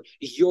work, or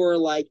you're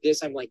like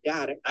this, I'm like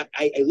that.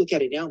 I look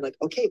at it now, I'm like,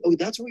 okay, oh,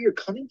 that's where you're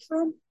coming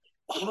from.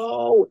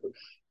 Oh,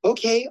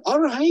 okay, all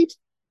right,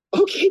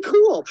 okay,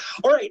 cool,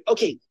 all right,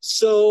 okay.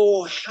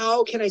 So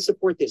how can I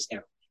support this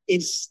now?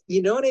 It's,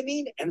 you know what I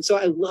mean? And so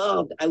I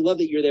love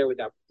that you're there with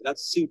that.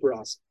 That's super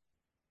awesome.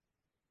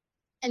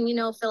 And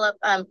Phillip,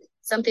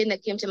 something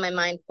that came to my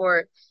mind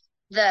for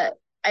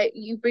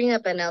you bring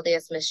up an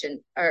LDS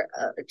mission, or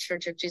a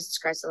Church of Jesus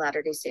Christ of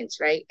Latter-day Saints,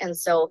 right? And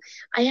so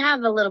I have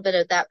a little bit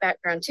of that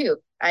background too.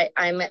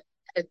 I'm a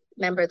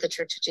member of the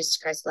Church of Jesus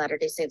Christ of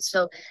Latter-day Saints.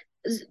 So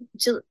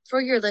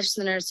for your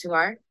listeners who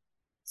are,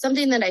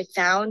 something that I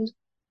found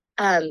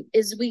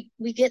is we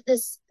get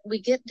this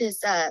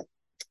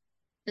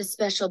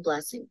special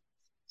blessing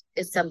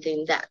is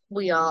something that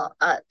we all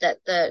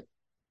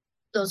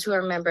those who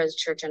are members of the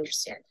church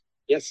understand.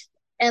 Yes.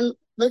 And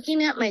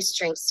looking at my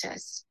strengths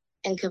test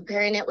and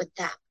comparing it with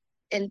that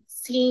and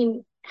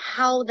seeing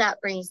how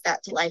that brings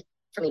that to life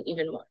for me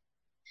even more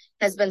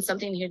has been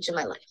something huge in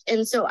my life.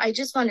 And so I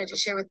just wanted to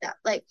share with that.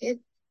 Like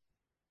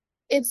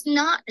it's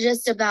not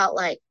just about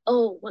like,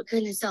 oh, what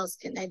goodness else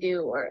can I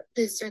do, or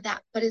this or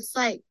that, but it's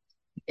like,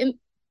 it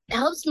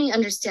helps me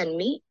understand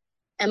me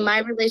and my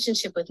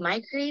relationship with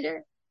my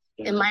creator,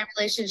 and my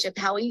relationship,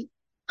 how he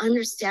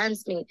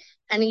understands me.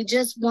 And he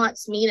just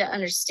wants me to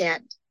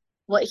understand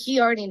what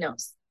he already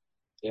knows.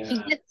 Yeah.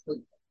 He gets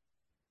me,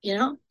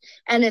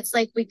 and it's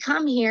like we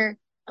come here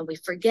and we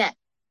forget.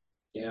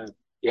 Yeah.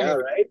 Yeah.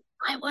 Right.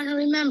 I want to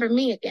remember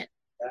me again.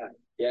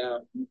 Yeah.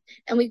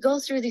 And we go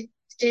through the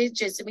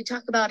stages and we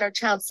talk about our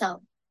child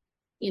self,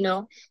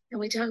 and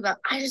we talk about,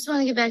 I just want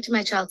to get back to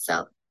my child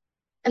self.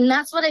 And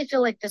that's what I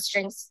feel like the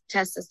strengths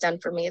test has done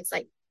for me. It's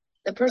like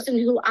the person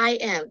who I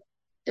am,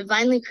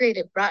 divinely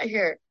created, brought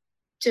here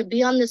to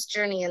be on this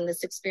journey and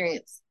this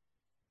experience.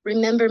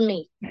 Remember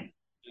me.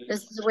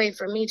 This is a way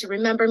for me to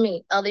remember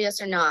me,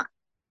 LDS or not.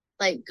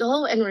 Like,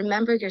 go and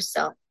remember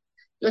yourself.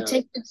 Go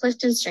take the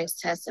Clifton Strengths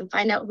test and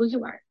find out who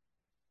you are,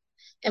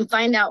 and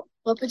find out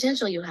what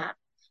potential you have,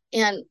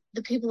 and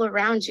the people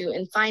around you,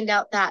 and find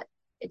out that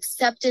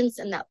acceptance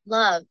and that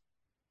love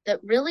that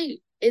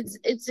really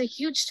it's a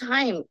huge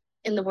time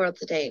in the world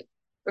today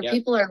where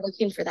people are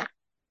looking for that.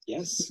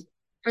 Yes.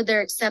 For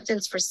their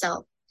acceptance for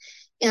self.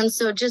 And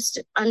so just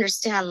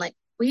understand, like,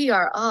 we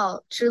are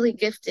all truly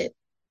gifted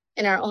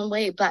in our own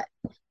way, but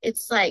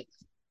it's like,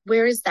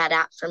 where is that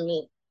at for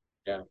me?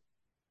 Yeah.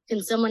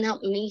 Can someone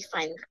help me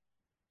find that?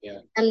 Yeah.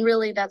 And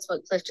really, that's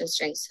what Clifton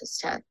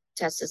Strengths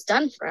test has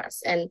done for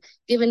us, and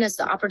given us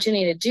the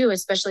opportunity to do,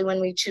 especially when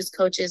we choose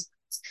coaches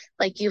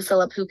like you,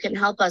 Phillip, who can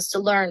help us to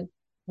learn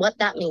what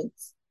that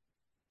means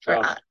for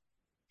us.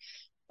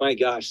 My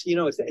gosh,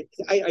 man,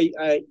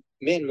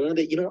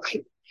 Melinda,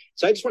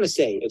 so I just want to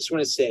say,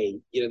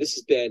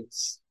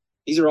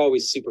 these are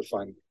always super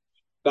fun,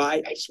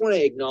 but I just want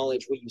to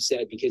acknowledge what you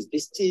said, because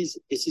this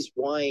is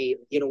why,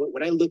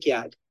 when I look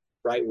at,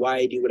 right, why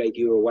I do what I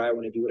do, or why I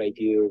want to do what I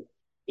do,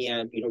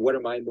 and, what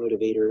are my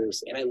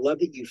motivators? And I love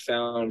that you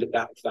found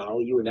that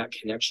value and that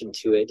connection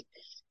to it,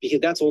 because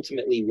that's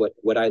ultimately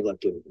what I love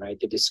doing, right?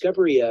 The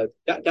discovery of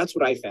that's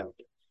what I found,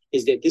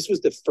 is that this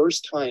was the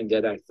first time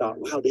that I thought,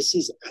 wow,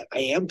 I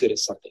am good at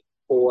something,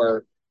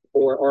 or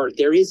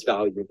there is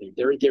value in me.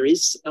 There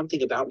is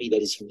something about me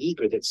that is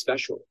unique or that's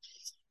special.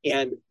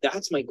 And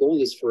that's my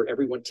goal, is for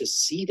everyone to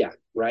see that,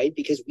 right?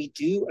 Because we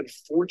do,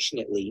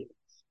 unfortunately,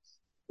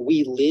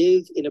 we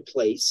live in a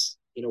place,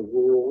 in a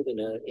world, in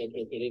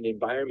an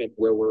environment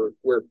where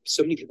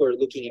so many people are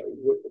looking at,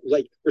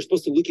 we're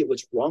supposed to look at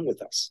what's wrong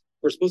with us.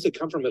 We're supposed to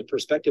come from a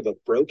perspective of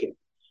broken.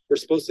 We're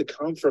supposed to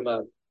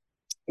downplay,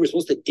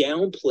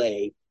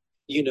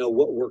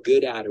 what we're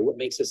good at or what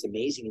makes us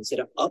amazing, instead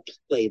of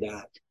upplay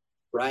that,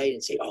 right?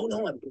 And say, oh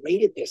no, I'm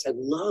great at this. I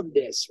love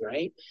this,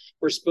 right?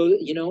 We're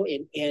supposed,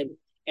 and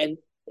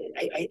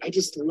I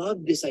just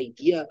love this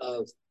idea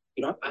of,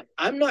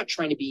 I'm not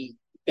trying to be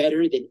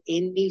better than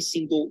any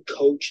single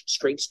coach,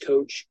 strengths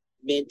coach,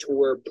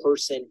 mentor,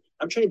 person.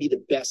 I'm trying to be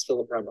the best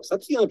Phillip Ramos.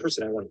 That's the only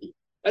person I want to be.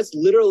 That's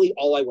literally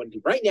all I want to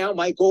do. Right now,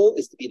 my goal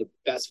is to be the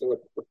best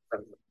Phillip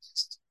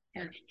Ramos.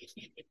 Yeah.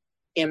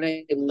 And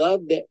I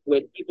love that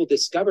when people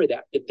discover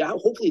that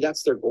hopefully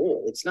that's their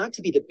goal. It's not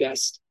to be the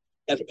best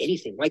of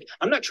anything. Like,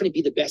 I'm not trying to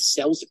be the best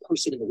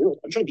salesperson in the world.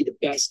 I'm trying to be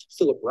the best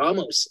Phillip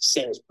Ramos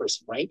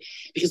salesperson, right?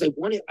 Because I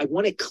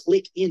want to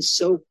click in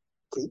so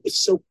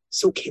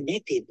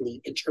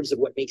connectedly in terms of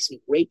what makes me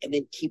great, and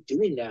then keep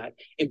doing that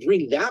and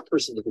bring that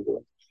person to the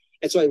world.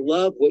 And so I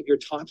love what you're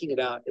talking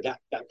about, that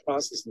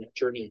process and that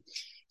journey.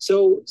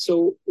 So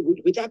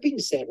with that being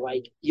said,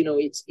 like,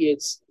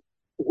 it's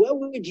what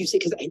would you say?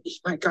 Because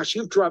my gosh,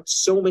 you've dropped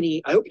so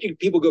many. I hope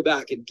people go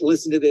back and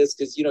listen to this,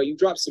 because you've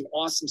dropped some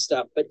awesome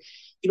stuff. But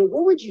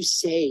what would you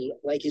say,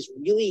 like, is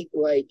really,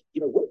 like,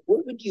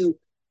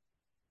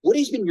 what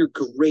has been your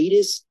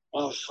greatest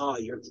aha,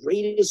 your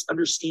greatest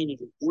understanding,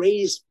 your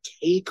greatest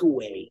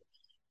takeaway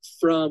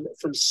from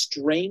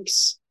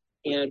strengths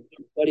and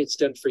what it's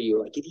done for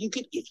you? Like, if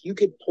you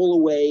could pull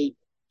away,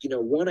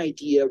 one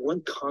idea,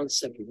 one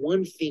concept,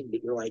 one thing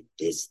that you're like,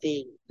 this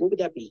thing, what would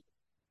that be?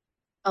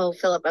 Oh,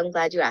 Phillip, I'm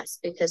glad you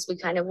asked, because we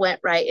kind of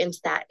went right into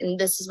that. And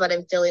this is what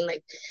I'm feeling,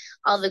 like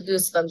all the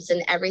goosebumps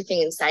and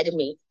everything inside of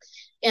me.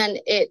 And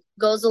it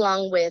goes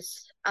along with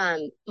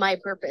my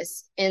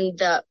purpose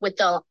with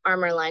the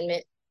armor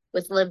alignment,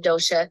 with Live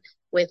Dosha,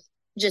 with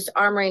just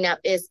armoring up.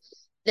 Is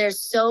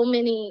there's so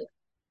many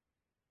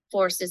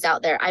forces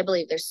out there. I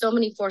believe there's so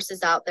many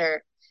forces out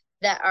there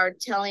that are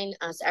telling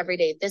us every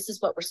day, this is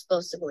what we're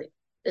supposed to believe.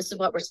 This is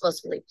what we're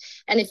supposed to believe.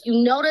 And if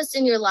you notice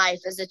in your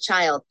life as a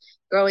child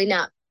growing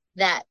up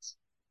that,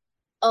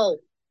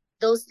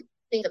 those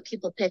things that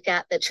people pick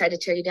at that try to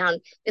tear you down,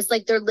 it's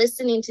like they're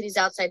listening to these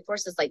outside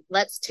forces, like,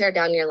 let's tear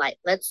down your light.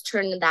 Let's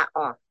turn that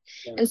off.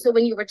 Yeah. And so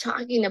when you were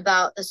talking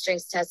about the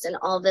strengths test and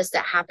all this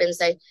that happens,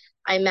 I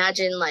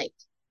imagine, like,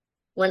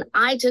 when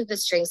I took the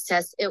strengths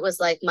test, it was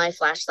like my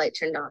flashlight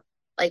turned on.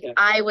 Like, yeah.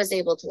 I was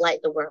able to light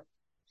the world.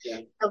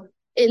 Yeah. So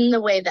in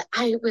the way that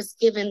I was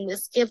given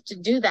this gift to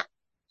do that.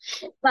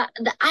 But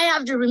I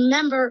have to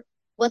remember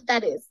what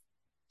that is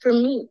for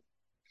me.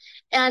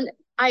 And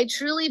I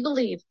truly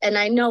believe, and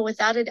I know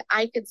without it,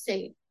 I could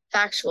say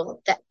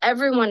factual, that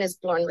everyone is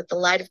born with the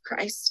light of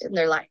Christ in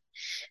their life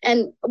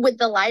and with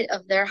the light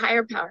of their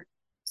higher power.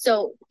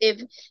 So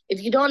if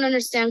you don't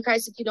understand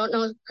Christ, if you don't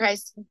know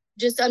Christ,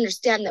 just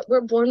understand that we're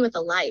born with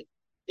a light.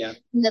 Yeah.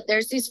 That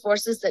there's these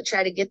forces that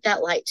try to get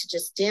that light to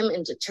just dim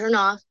and to turn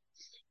off.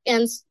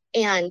 And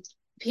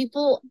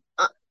people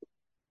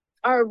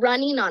are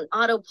running on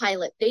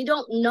autopilot. They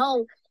don't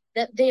know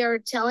that they are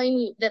telling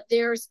you, that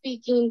they're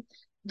speaking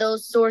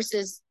those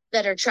sources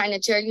that are trying to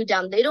tear you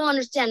down. They don't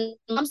understand.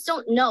 Moms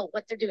don't know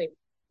what they're doing.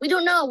 We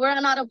don't know. We're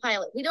on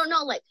autopilot. We don't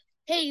know, like,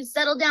 hey,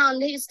 settle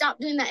down. Hey, stop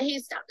doing that. Hey,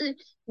 stop.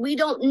 We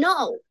don't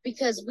know,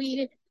 because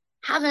we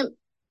haven't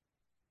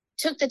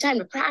took the time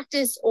to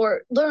practice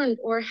or learned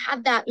or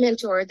had that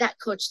mentor or that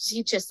coach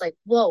teach us, like,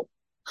 whoa,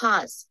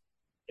 pause.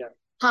 Yeah.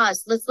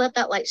 Pause. Let's let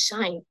that light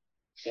shine.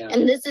 Yeah.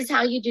 And this is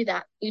how you do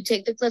that. You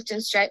take the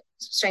Clifton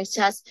strengths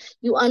test,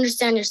 you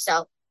understand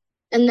yourself,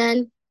 and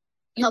then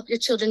you help your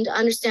children to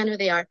understand who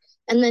they are.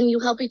 And then you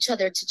help each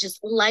other to just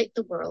light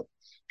the world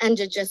and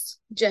to just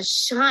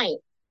shine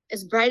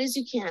as bright as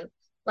you can.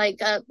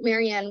 Like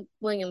Marianne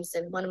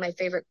Williamson, one of my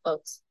favorite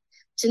quotes,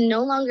 to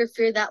no longer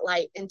fear that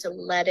light and to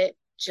let it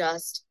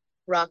just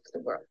rock the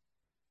world.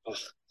 Oh,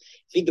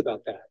 think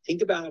about that.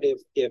 Think about if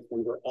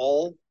we were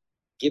all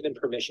given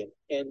permission,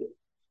 and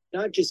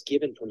not just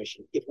given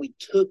permission, if we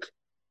took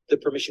the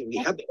permission we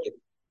have been given,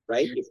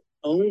 right? If we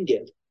owned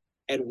it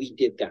and we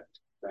did that,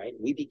 right?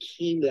 We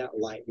became that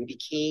light.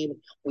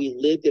 We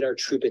lived at our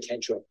true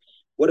potential.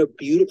 What a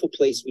beautiful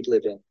place we'd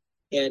live in.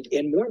 And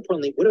more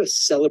importantly, what a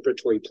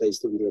celebratory place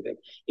that we live in.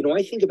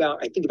 I think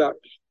about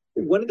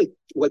one of the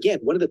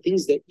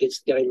things that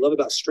I love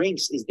about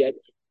strengths is that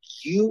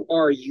you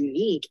are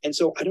unique. And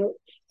so I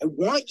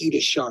want you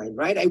to shine,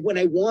 right? I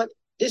want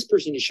this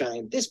person to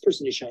shine, this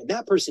person to shine,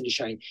 that person to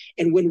shine.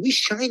 And when we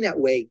shine that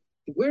way,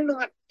 we're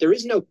not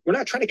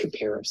trying to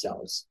compare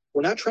ourselves.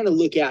 We're not trying to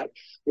look at,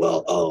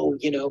 we're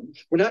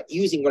not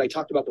using what I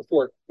talked about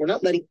before. We're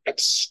not letting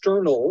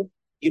external,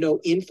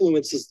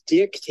 influences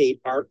dictate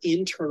our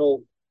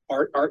internal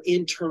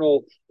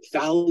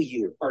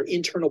value, our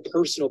internal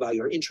personal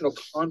value, our internal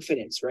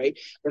confidence, right?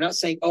 We're not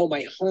saying, oh,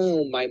 my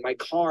home, my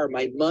car,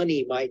 my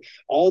money,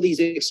 all these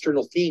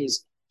external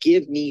things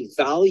give me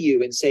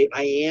value and say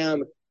I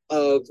am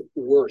of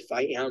worth.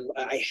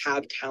 I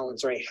have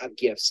talents, or I have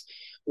gifts.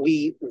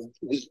 We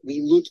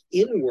look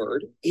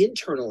inward,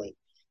 internally,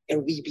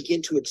 and we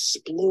begin to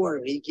explore,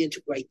 we begin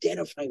to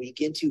identify, we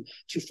begin to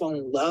fall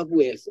in love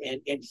with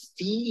and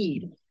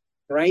feed,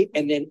 right?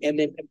 And then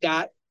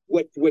that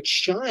what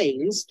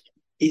shines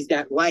is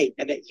that light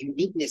and that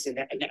uniqueness and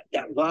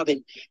that love.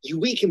 And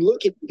we can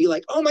look and be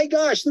like, oh my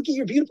gosh, look at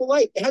your beautiful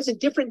light. It has a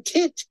different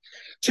tint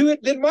to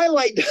it than my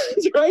light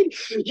does, right?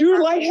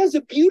 Your light has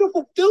a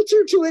beautiful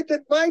filter to it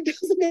that mine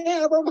doesn't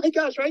have. Oh my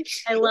gosh, right?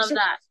 I love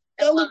that.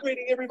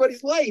 Celebrating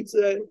everybody's lights.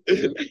 Oh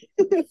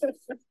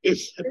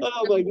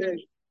my gosh.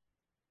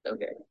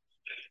 Okay.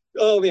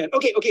 Oh man.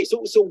 Okay.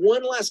 So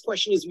one last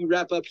question as we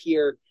wrap up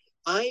here.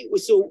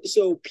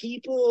 So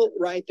people,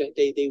 right, that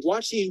they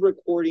watch these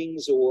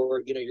recordings,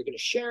 or you're going to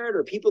share it,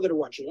 or people that are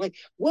watching live,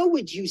 what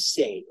would you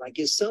say? Like,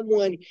 is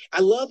someone,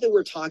 I love that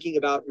we're talking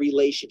about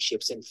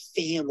relationships and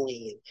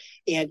family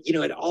and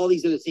all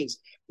these other things.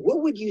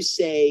 What would you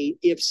say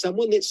if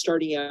someone that's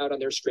starting out on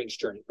their strengths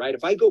journey, right?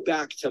 If I go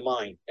back to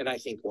mine and I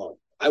think, well,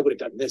 I would have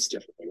done this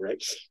differently,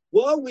 right?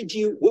 What would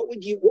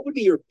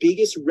be your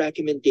biggest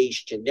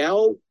recommendation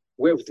now,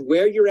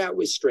 where you're at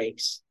with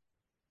strengths,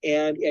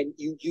 and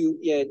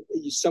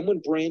someone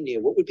brand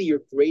new, what would be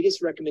your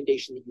greatest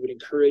recommendation that you would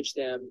encourage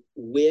them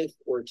with,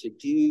 or to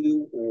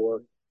do,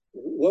 or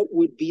what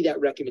would be that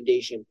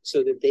recommendation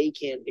so that they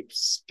can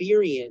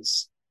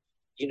experience,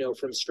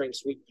 from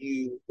strengths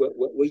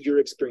what you're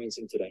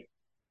experiencing today?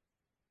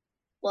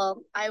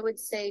 Well, I would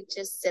say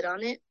just sit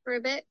on it for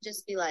a bit.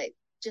 Just be like,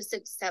 just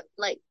accept,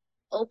 like,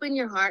 open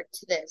your heart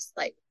to this.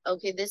 Like,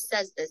 okay, this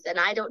says this, and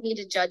I don't need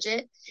to judge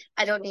it.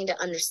 I don't need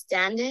to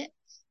understand it.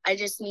 I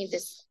just need to,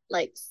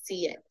 like,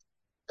 see it.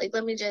 Like,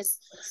 let me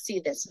just see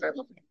this for a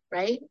moment,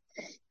 right?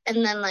 And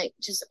then, like,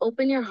 just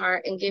open your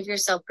heart and give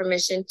yourself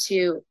permission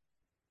to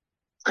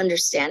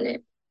understand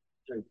it.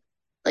 Right.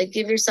 Like,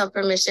 give yourself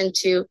permission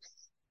to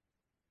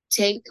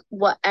take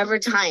whatever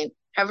time,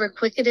 however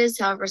quick it is,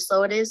 however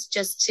slow it is,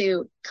 just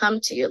to come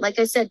to you. Like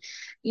I said,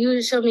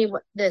 you showed me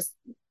this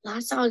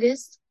last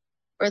August,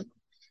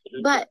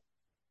 but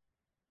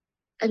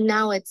and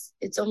now it's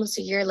almost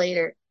a year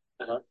later.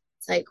 Uh-huh.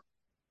 It's like,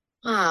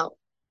 wow,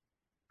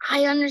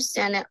 I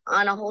understand it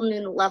on a whole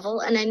new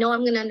level, and I know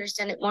I'm going to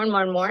understand it more and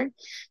more and more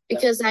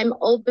because I'm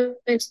open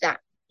to that.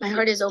 My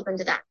heart is open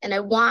to that, and I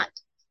want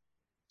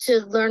to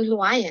learn who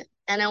I am,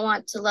 and I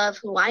want to love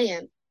who I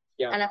am.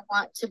 Yeah. And I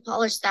want to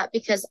polish that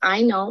because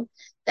I know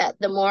that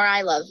the more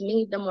I love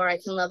me, the more I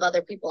can love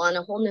other people on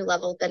a whole new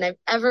level than I've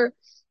ever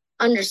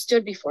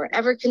understood before,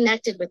 ever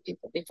connected with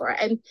people before.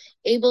 I'm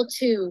able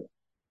to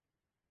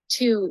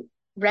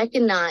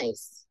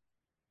recognize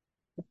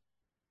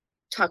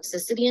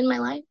toxicity in my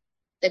life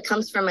that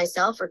comes from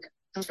myself or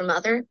comes from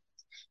other.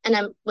 And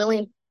I'm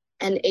willing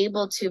and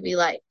able to be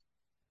like,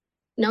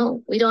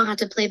 no, we don't have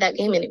to play that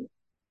game anymore.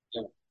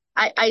 Yeah.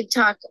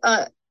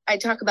 I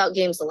talk about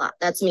games a lot.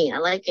 That's me. I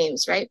like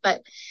games, right?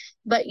 But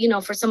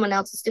for someone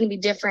else, it's going to be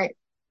different.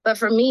 But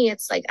for me,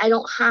 it's like, I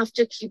don't have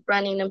to keep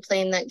running and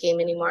playing that game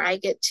anymore. I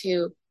get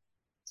to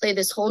play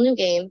this whole new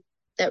game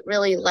that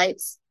really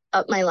lights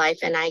up my life,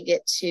 and I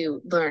get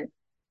to learn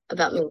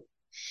about me.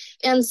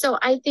 And so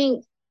I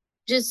think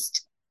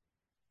just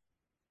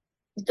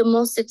the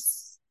most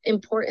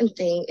important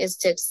thing is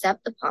to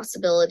accept the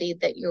possibility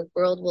that your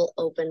world will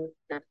open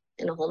up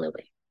in a whole new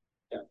way.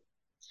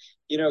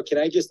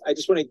 I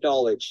just want to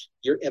acknowledge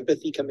your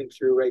empathy coming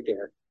through right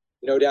there.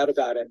 No doubt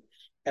about it.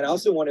 And I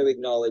also want to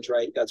acknowledge,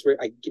 right, that's where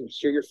I can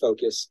hear your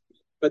focus,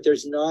 but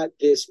there's not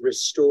this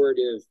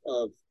restorative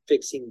of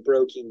fixing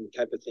broken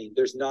type of thing.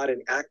 There's not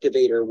an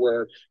activator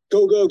where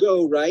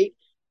go, right?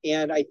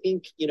 And I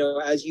think,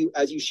 as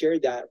you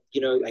shared that,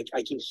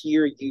 I can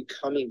hear you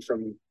coming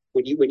from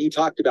when you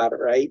talked about it,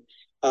 right?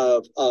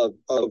 Of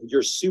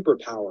your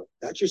superpower.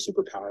 That's your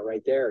superpower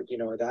right there.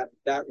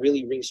 That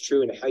really rings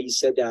true, and how you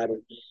said that.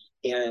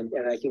 And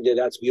I think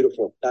that's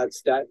beautiful.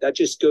 That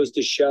just goes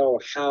to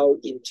show how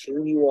in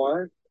tune you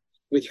are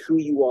with who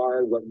you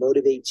are, what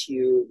motivates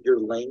you, your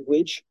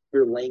language.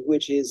 Your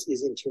language is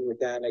in tune with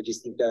that. And I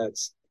just think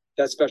that's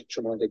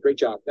special, Melinda. Great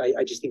job.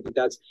 I just think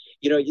that's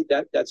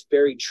that's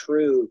very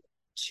true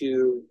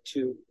to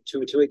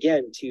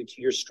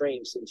your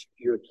strengths and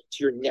to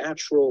your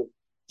natural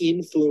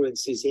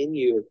influences in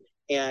you.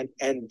 And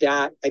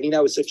that, I think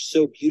that was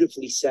so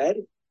beautifully said.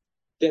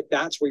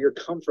 That's where your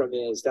come from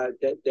is that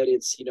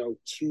it's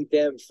to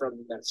them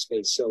from that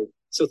space.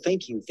 So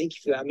thank you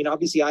for that. I mean,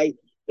 obviously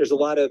there's a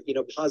lot of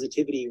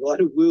positivity, a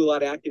lot of woo, a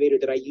lot of activator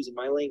that I use in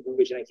my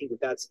language, and I think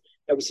that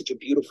was such a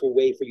beautiful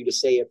way for you to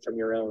say it from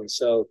your own.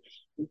 So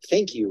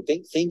thank you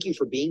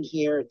for being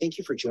here. Thank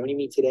you for joining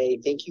me today.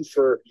 Thank you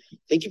for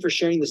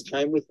sharing this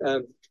time with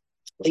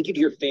thank you to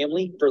your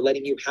family for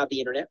letting you have the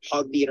internet,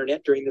 hog the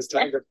internet during this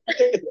time.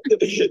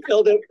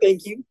 Tell them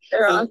thank you.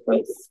 They're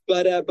awesome.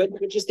 But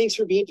just thanks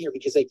for being here,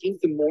 because I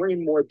think the more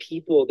and more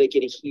people they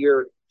get to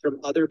hear from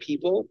other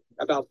people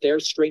about their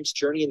strengths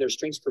journey and their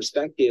strengths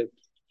perspective,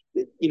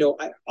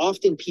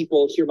 often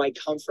people hear my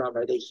come from,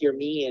 or they hear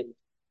me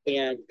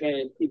and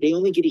they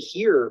only get to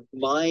hear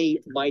my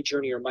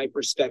journey or my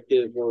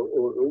perspective or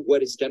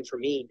what it's done for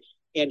me.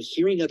 And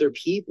hearing other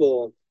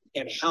people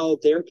and how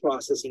they're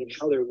processing and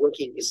how they're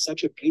working is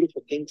such a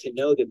beautiful thing to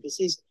know that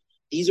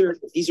these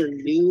are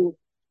new.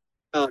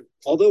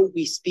 Although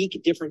we speak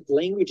different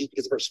languages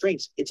because of our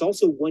strengths, it's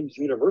also one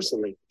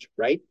universal language,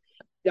 right?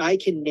 I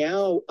can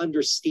now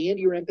understand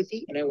your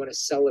empathy, and I want to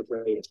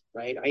celebrate it,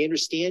 right? I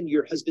understand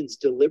your husband's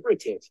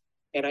deliberative,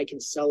 and I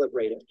can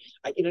celebrate it.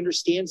 I can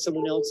understand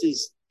someone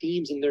else's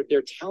themes and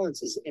their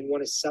talents and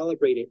want to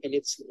celebrate it. And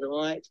it's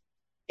not,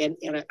 and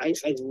I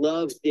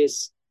love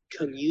this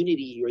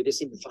community or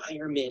this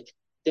environment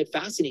that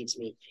fascinates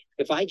me.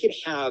 If I could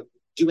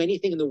do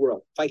anything in the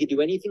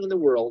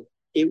world,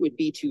 it would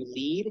be to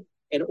lead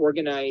and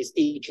organize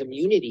a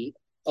community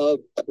of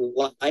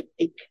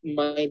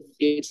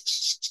like-minded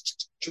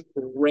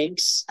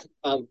strengths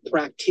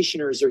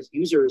practitioners or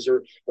users,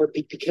 or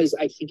because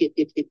I think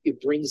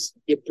it brings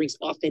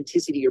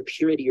authenticity or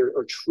purity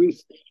or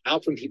truth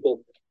out from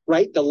people,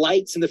 right? The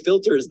lights and the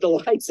filters, the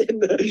lights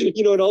and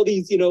the and all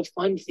these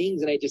fun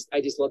things, and I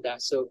just love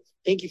that. So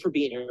thank you for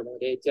being here.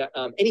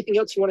 Anything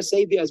else you want to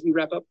say as we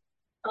wrap up?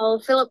 Oh,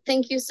 Phillip,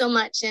 thank you so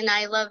much, and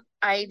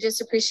I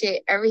just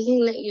appreciate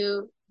everything that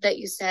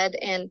you said,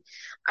 and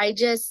I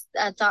just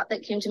thought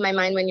that came to my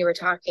mind when you were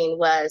talking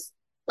was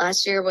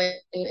last year when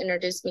you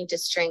introduced me to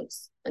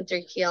strengths, when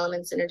 3 key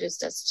elements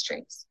introduced us to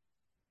strengths.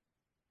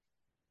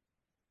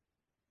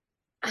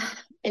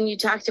 And you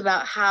talked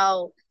about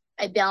how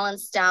I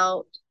balanced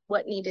out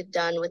what needed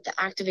done with the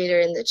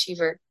activator and the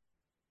achiever.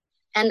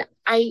 And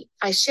I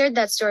shared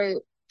that story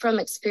from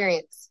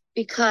experience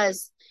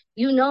because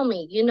you know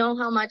me, you know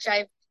how much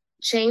I've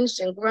changed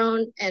and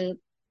grown and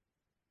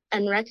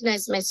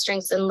recognized my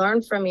strengths and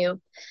learned from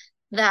you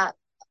that,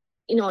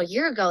 a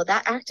year ago,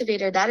 that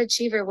activator, that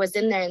achiever was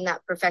in there in that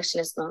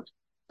perfectionist mode.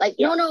 Like,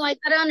 no, I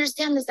got to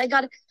understand this.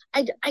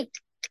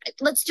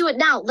 Let's do it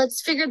now.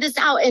 Let's figure this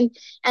out. And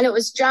it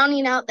was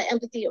drowning out the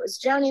empathy. It was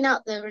drowning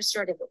out the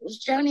restorative. It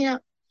was drowning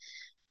out.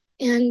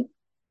 And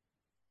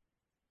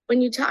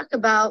when you talk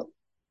about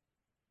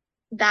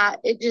that,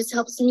 it just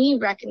helps me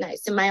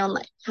recognize in my own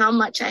life how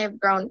much I have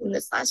grown in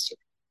this last year.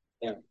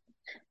 Yeah.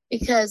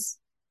 Because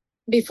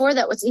before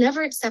that was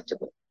never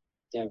acceptable.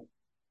 Yeah.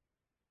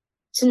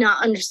 To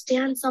not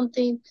understand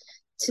something,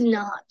 to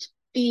not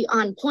be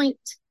on point.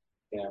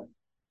 Yeah.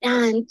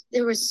 And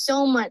there was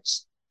so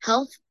much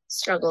health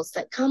struggles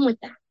that come with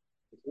that.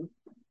 Mm-hmm.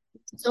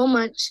 So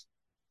much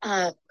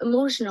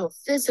emotional,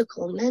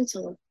 physical,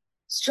 mental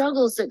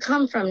struggles that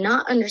come from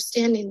not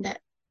understanding that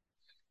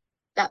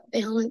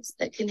balance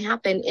that can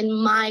happen in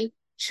my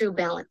true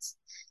balance,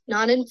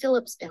 not in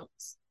Phillip's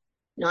balance,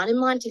 not in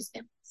Monty's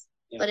balance,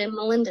 but in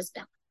Melinda's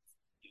balance,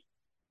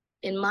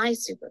 in my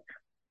super balance.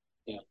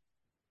 Yeah.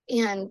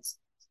 And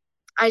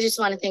I just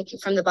want to thank you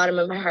from the bottom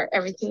of my heart,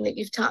 everything that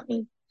you've taught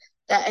me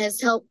that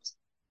has helped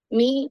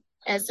me,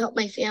 has helped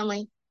my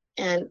family,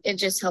 and it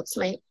just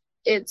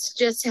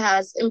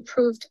has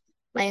improved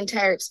my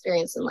entire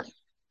experience in life.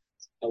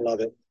 I love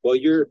it. Well,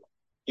 you're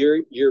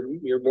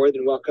more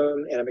than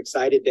welcome, and I'm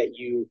excited that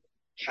you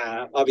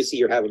have. Obviously,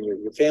 you're having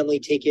your family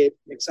take it.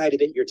 I'm excited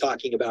that you're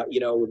talking about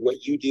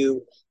what you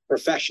do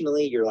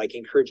professionally. You're like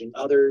encouraging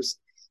others,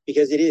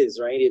 because it is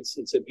right.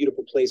 It's a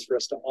beautiful place for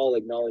us to all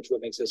acknowledge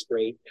what makes us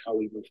great, how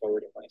we move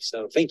forward in life.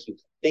 So thank you,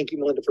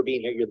 Melinda, for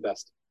being here. You're the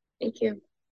best. Thank you.